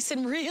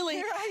 Dyson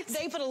really,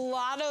 they put a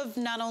lot of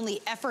not only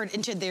effort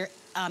into their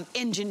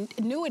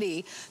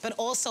ingenuity, but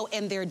also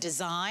in their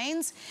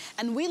designs.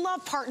 And we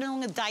love partnering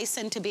with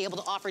Dyson to be able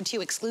to offer to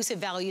you exclusive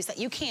values that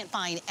you can't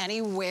find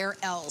anywhere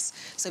else.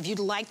 So if you'd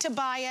like to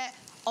buy it,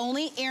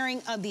 only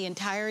airing of the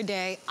entire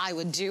day, I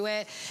would do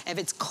it. If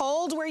it's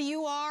cold where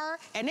you are,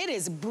 and it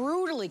is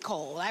brutally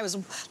cold. I was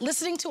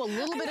listening to a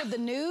little bit of the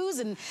news,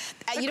 and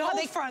you know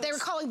how they were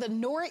calling the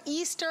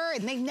nor'easter,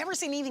 and they've never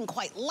seen anything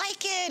quite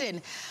like it.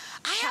 And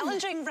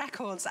challenging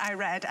records, I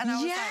read, and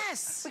I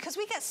was like, because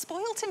we get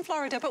spoilt in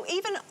Florida, but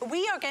even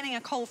we are getting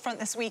a cold front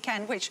this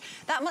weekend, which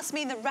that must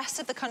mean the rest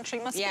of the country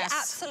must be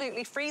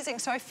absolutely freezing.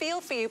 So I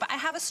feel for you, but I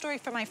have a story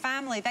for my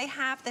family. They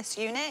have this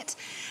unit,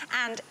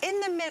 and in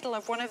the middle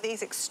of one of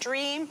these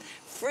extreme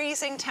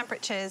freezing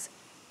temperatures,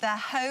 the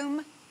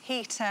home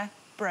heater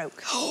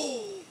broke.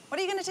 What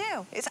are you going to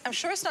do? I'm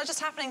sure it's not just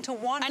happening to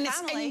one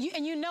family.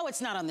 And you know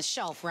it's not on the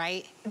shelf,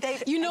 right?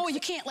 You know you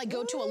can't like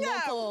go to a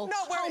local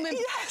home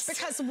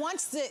because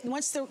once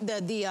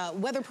the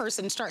weather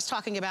person starts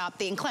talking about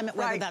the inclement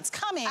weather that's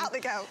coming, out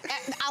they go.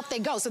 Out they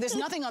go. So there's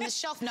nothing on the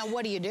shelf. Now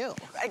what do you do?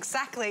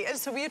 Exactly. And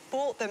so we had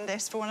bought them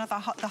this for one of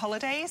the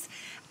holidays,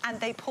 and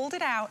they pulled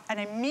it out,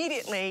 and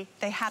immediately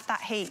they had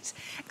that heat.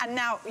 And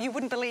now you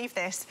wouldn't believe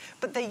this,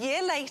 but the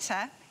year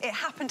later, it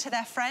happened to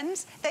their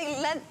friends. They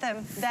lent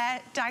them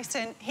their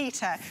Dyson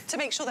heater to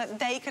make sure that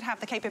they could have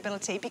the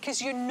capability,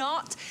 because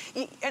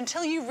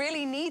until you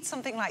really need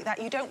something like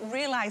that, you don't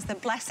realize the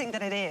blessing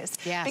that it is.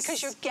 Yes.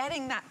 Because you're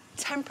getting that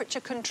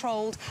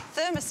temperature-controlled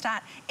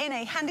thermostat in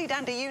a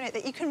handy-dandy unit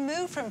that you can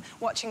move from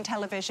watching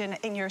television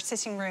in your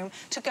sitting room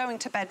to going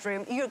to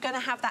bedroom. You're going to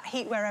have that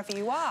heat wherever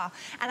you are.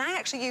 And I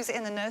actually use it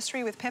in the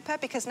nursery with Pippa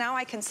because now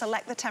I can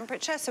select the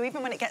temperature. So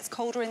even when it gets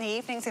colder in the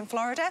evenings in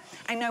Florida,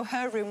 I know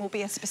her room will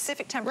be a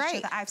specific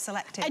temperature that I've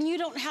selected. And you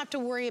don't have to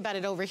worry about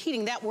it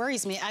overheating. That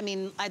worries me. I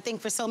mean, I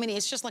think for so many,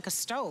 it's just like a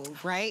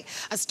stove, right?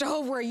 A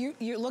stove where you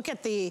look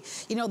at the,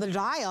 you know, the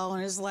dial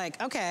and it's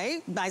like,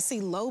 okay, I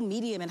see low,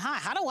 medium, and high.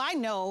 How do I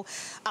know?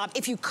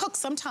 If you cook,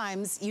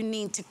 sometimes you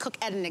need to cook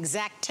at an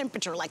exact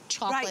temperature, like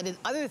chocolate and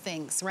other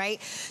things,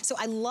 right? So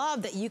I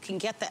love that you can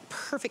get that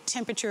perfect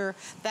temperature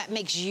that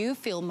makes you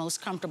feel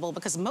most comfortable,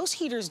 because most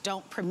heaters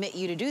don't permit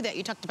you to do that.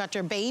 You talked about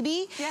your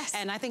baby. Yes.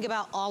 And I think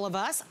about all of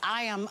us.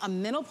 I am a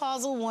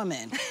menopausal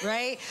woman,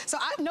 right? So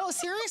no,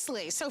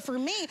 seriously. So for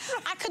me,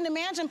 I couldn't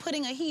imagine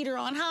putting a heater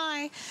on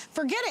high.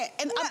 Forget it.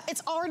 And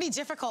it's already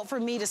difficult for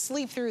me to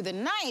sleep through the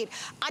night.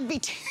 I'd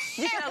be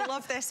You're gonna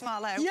love this,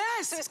 Marlo.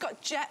 Yes. So it's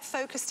got jet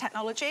focus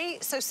technology.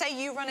 So say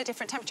you run a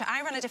different temperature.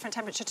 I run a different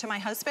temperature to my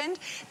husband.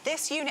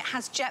 This unit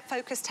has jet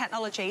focus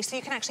technology, so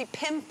you can actually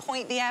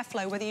pinpoint the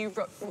airflow, whether you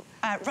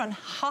run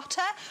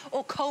hotter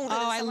or colder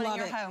than someone in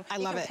your home. I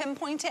love it. You can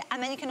pinpoint it,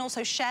 and then you can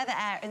also share the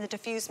air in the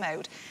diffuse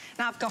mode.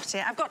 Now I've got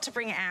it. I've got to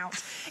bring it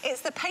out.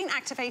 It's the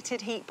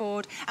paint-activated heat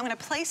board. I'm going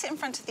to place it in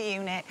front of the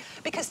unit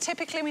because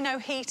typically we know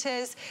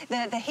heaters,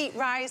 the heat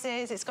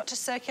rises, it's got to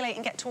circulate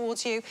and get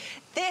towards you.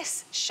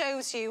 This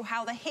shows you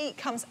how the heat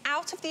comes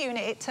out of the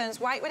unit. It turns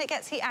white when it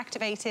gets heat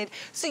activated.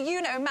 So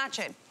you know,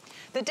 imagine.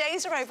 The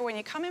days are over when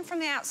you come in from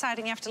the outside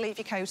and you have to leave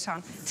your coat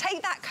on.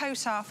 Take that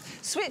coat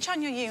off, switch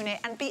on your unit,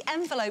 and be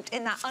enveloped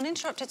in that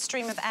uninterrupted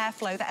stream of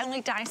airflow that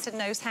only Dyson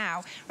knows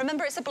how.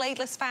 Remember, it's a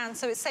bladeless fan,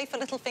 so it's safe for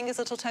little fingers,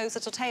 little toes,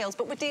 little tails,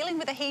 but we're dealing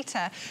with a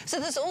heater. So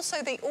there's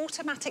also the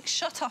automatic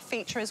shut-off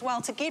feature as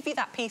well to give you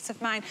that peace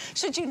of mind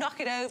should you knock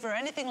it over or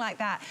anything like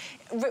that.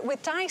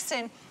 With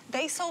Dyson,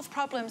 they solve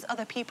problems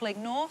other people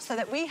ignore so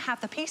that we have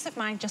the peace of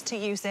mind just to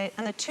use it,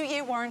 and the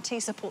 2-year warranty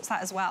supports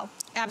that as well.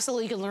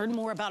 Absolutely. You can learn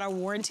more about our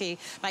warranty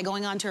by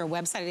going onto our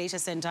website at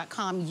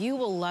hsn.com. You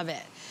will love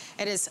it.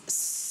 It is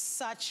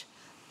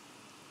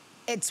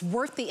it's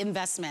worth the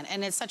investment,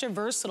 and it's such a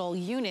versatile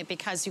unit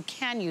because you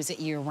can use it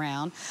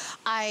year-round.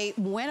 I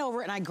went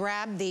over and I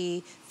grabbed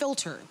the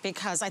filter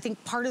because I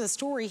think part of the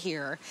story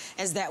here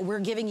is that we're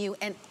giving you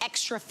an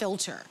extra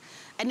filter.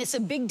 And it's a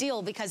big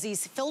deal because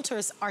these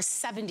filters are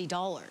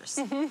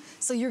 $70.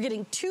 So you're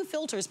getting 2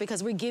 filters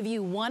because we give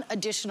you 1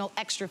 additional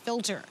extra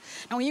filter.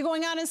 Now, when you're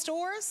going out in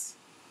stores,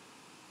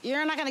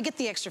 you're not gonna get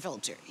the extra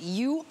filter.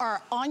 You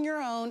are on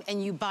your own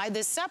and you buy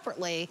this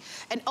separately.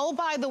 And oh,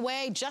 by the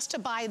way, just to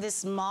buy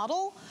this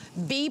model,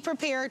 be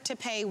prepared to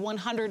pay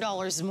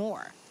 $100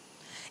 more.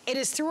 It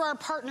is through our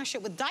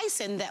partnership with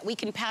Dyson that we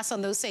can pass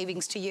on those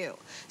savings to you.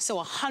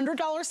 So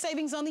 $100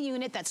 savings on the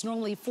unit, that's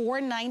normally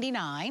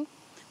 $499.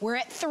 We're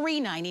at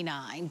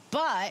 $399,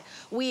 but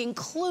we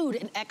include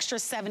an extra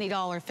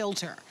 $70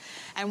 filter.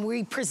 And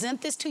we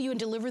present this to you and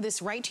deliver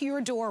this right to your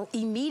door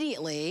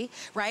immediately,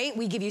 right?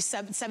 We give you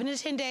 7 to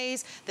 10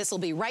 days. This will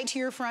be right to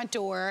your front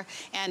door.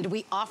 And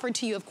we offer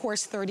to you, of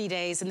course, 30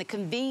 days and the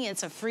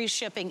convenience of free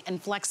shipping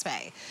and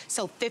FlexPay.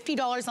 So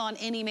 $50 on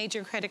any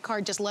major credit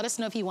card. Just let us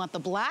know if you want the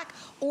black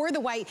or the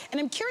white.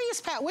 And I'm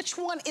curious, Pat, which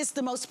one is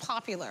the most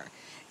popular?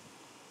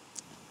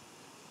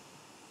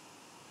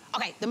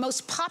 Okay, the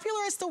most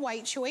popular is the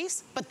white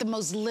choice, but the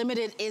most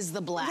limited is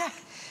the black.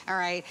 All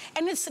right,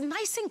 and it's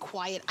nice and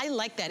quiet. I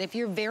like that. If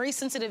you're very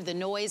sensitive to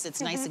noise,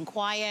 it's nice and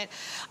quiet.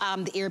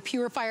 The air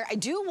purifier. I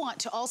do want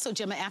to also,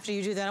 Gemma, after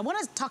you do that, I want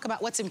to talk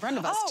about what's in front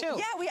of us too.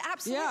 Yeah, we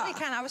absolutely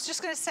can. I was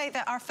just going to say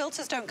that our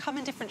filters don't come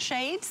in different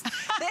shades.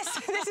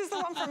 This is the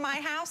one from my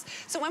house.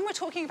 So when we're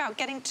talking about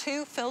getting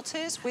 2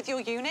 filters with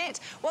your unit,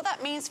 what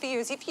that means for you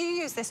is if you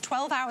use this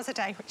 12 hours a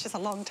day, which is a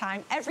long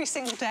time, every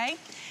single day,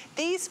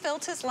 these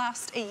filters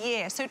last a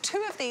year. So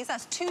 2 of these,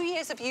 that's 2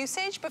 years of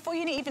usage before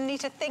you even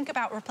need to think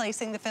about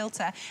replacing the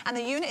filter. And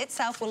the unit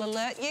itself will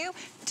alert you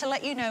to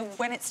let you know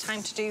when it's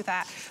time to do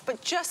that.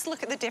 But just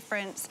look at the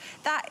difference.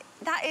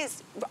 That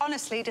is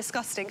honestly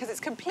disgusting because it's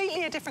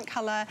completely a different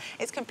color.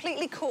 It's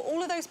completely caught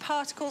all of those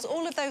particles,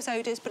 all of those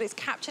odors, but it's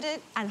captured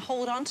it and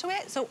hold on to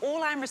it. So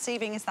all I'm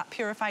receiving is that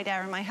purified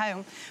air in my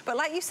home. But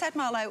like you said,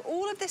 Marlo,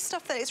 all of this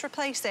stuff that it's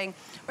replacing,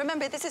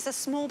 remember, this is a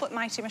small but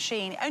mighty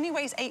machine. It only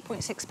weighs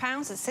 8.6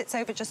 pounds. It sits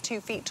over just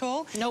 2 feet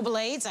tall. No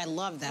blades. I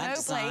love that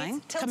design.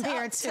 Blades. Tilt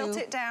compared it up, to tilt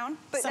it down.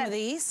 But some of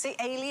these. The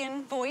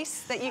alien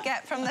voice that you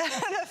get from the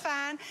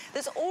fan.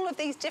 There's all of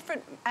these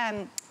different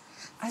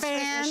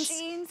fans,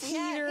 machines,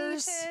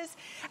 heaters,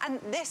 and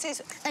this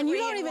is and you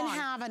don't even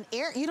have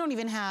you don't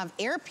even have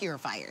air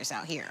purifiers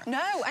out here.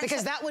 No,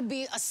 because that would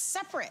be a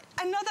separate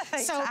another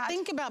thing. So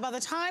think about, by the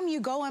time you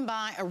go and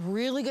buy a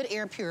really good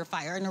air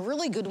purifier, and a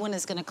really good one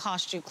is going to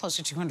cost you close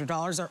to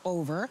 $200 or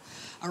over,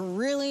 a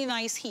really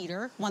nice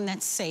heater, one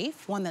that's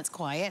safe, one that's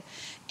quiet,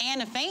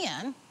 and a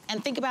fan.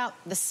 And think about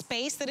the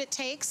space that it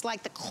takes,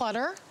 like the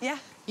clutter. Yeah.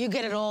 You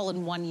get it all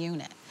in one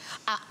unit.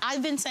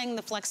 I've been saying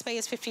the FlexPay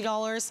is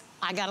 $50.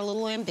 I got a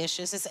little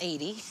ambitious, it's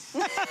 $80.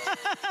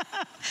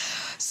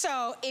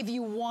 So if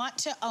you want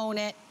to own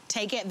it,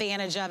 take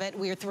advantage of it.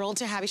 We're thrilled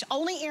to have you.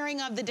 Only airing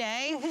of the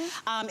day.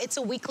 It's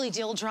a weekly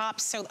deal drop,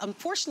 so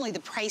unfortunately the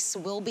price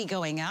will be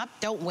going up.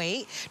 Don't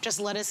wait, just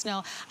let us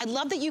know. I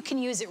love that you can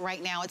use it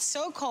right now. It's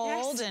so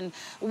cold, and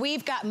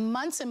we've got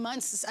months and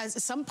months,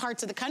 some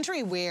parts of the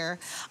country where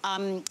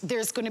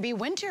there's gonna be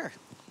winter.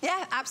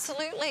 Yeah,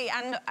 absolutely.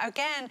 And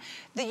again,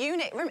 the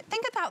unit,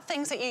 think about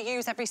things that you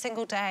use every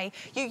single day.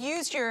 You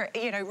use your,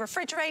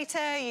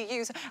 refrigerator, you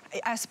use,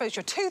 I suppose,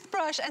 your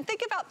toothbrush, and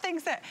think about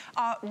things that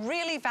are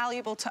really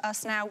valuable to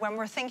us now when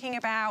we're thinking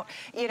about,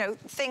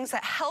 things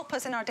that help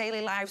us in our daily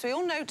lives. We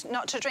all know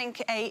not to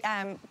drink a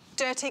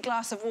dirty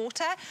glass of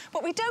water,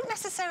 but we don't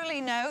necessarily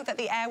know that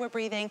the air we're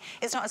breathing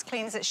is not as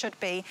clean as it should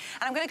be.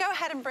 And I'm going to go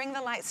ahead and bring the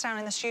lights down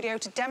in the studio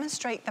to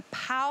demonstrate the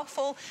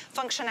powerful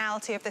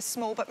functionality of this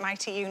small but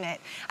mighty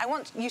unit. I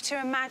want you to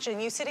imagine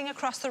you sitting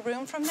across the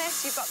room from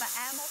this. You've got the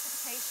air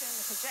multiplication,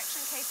 the projection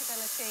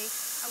capability,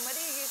 and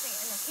whether you're using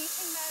it in the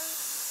heating mode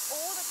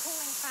or the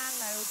cooling fan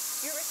mode,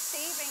 you're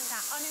receiving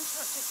that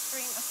uninterrupted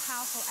stream of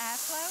powerful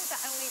airflow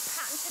that only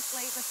patented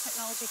bladeless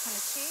technology can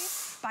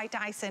achieve by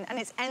Dyson, and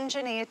it's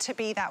engineered to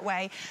be that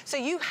way. So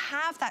you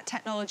have that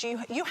technology,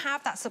 you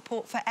have that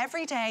support for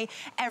every day,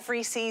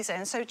 every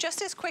season. So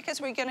just as quick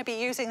as we're going to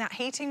be using that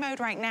heating mode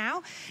right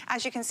now,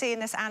 as you can see in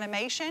this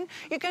animation,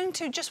 you're going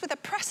to, just with a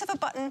press of a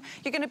button,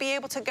 you're going to be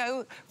able to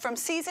go from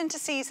season to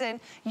season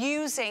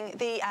using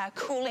the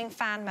cooling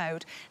fan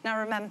mode. Now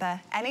remember,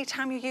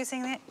 anytime you're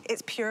using it,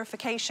 it's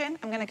purification.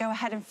 I'm going to go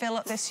ahead and fill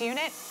up this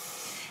unit,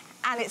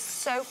 and it's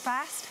so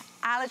fast.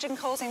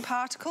 Allergen-causing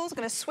particles. I'm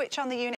going to switch on the unit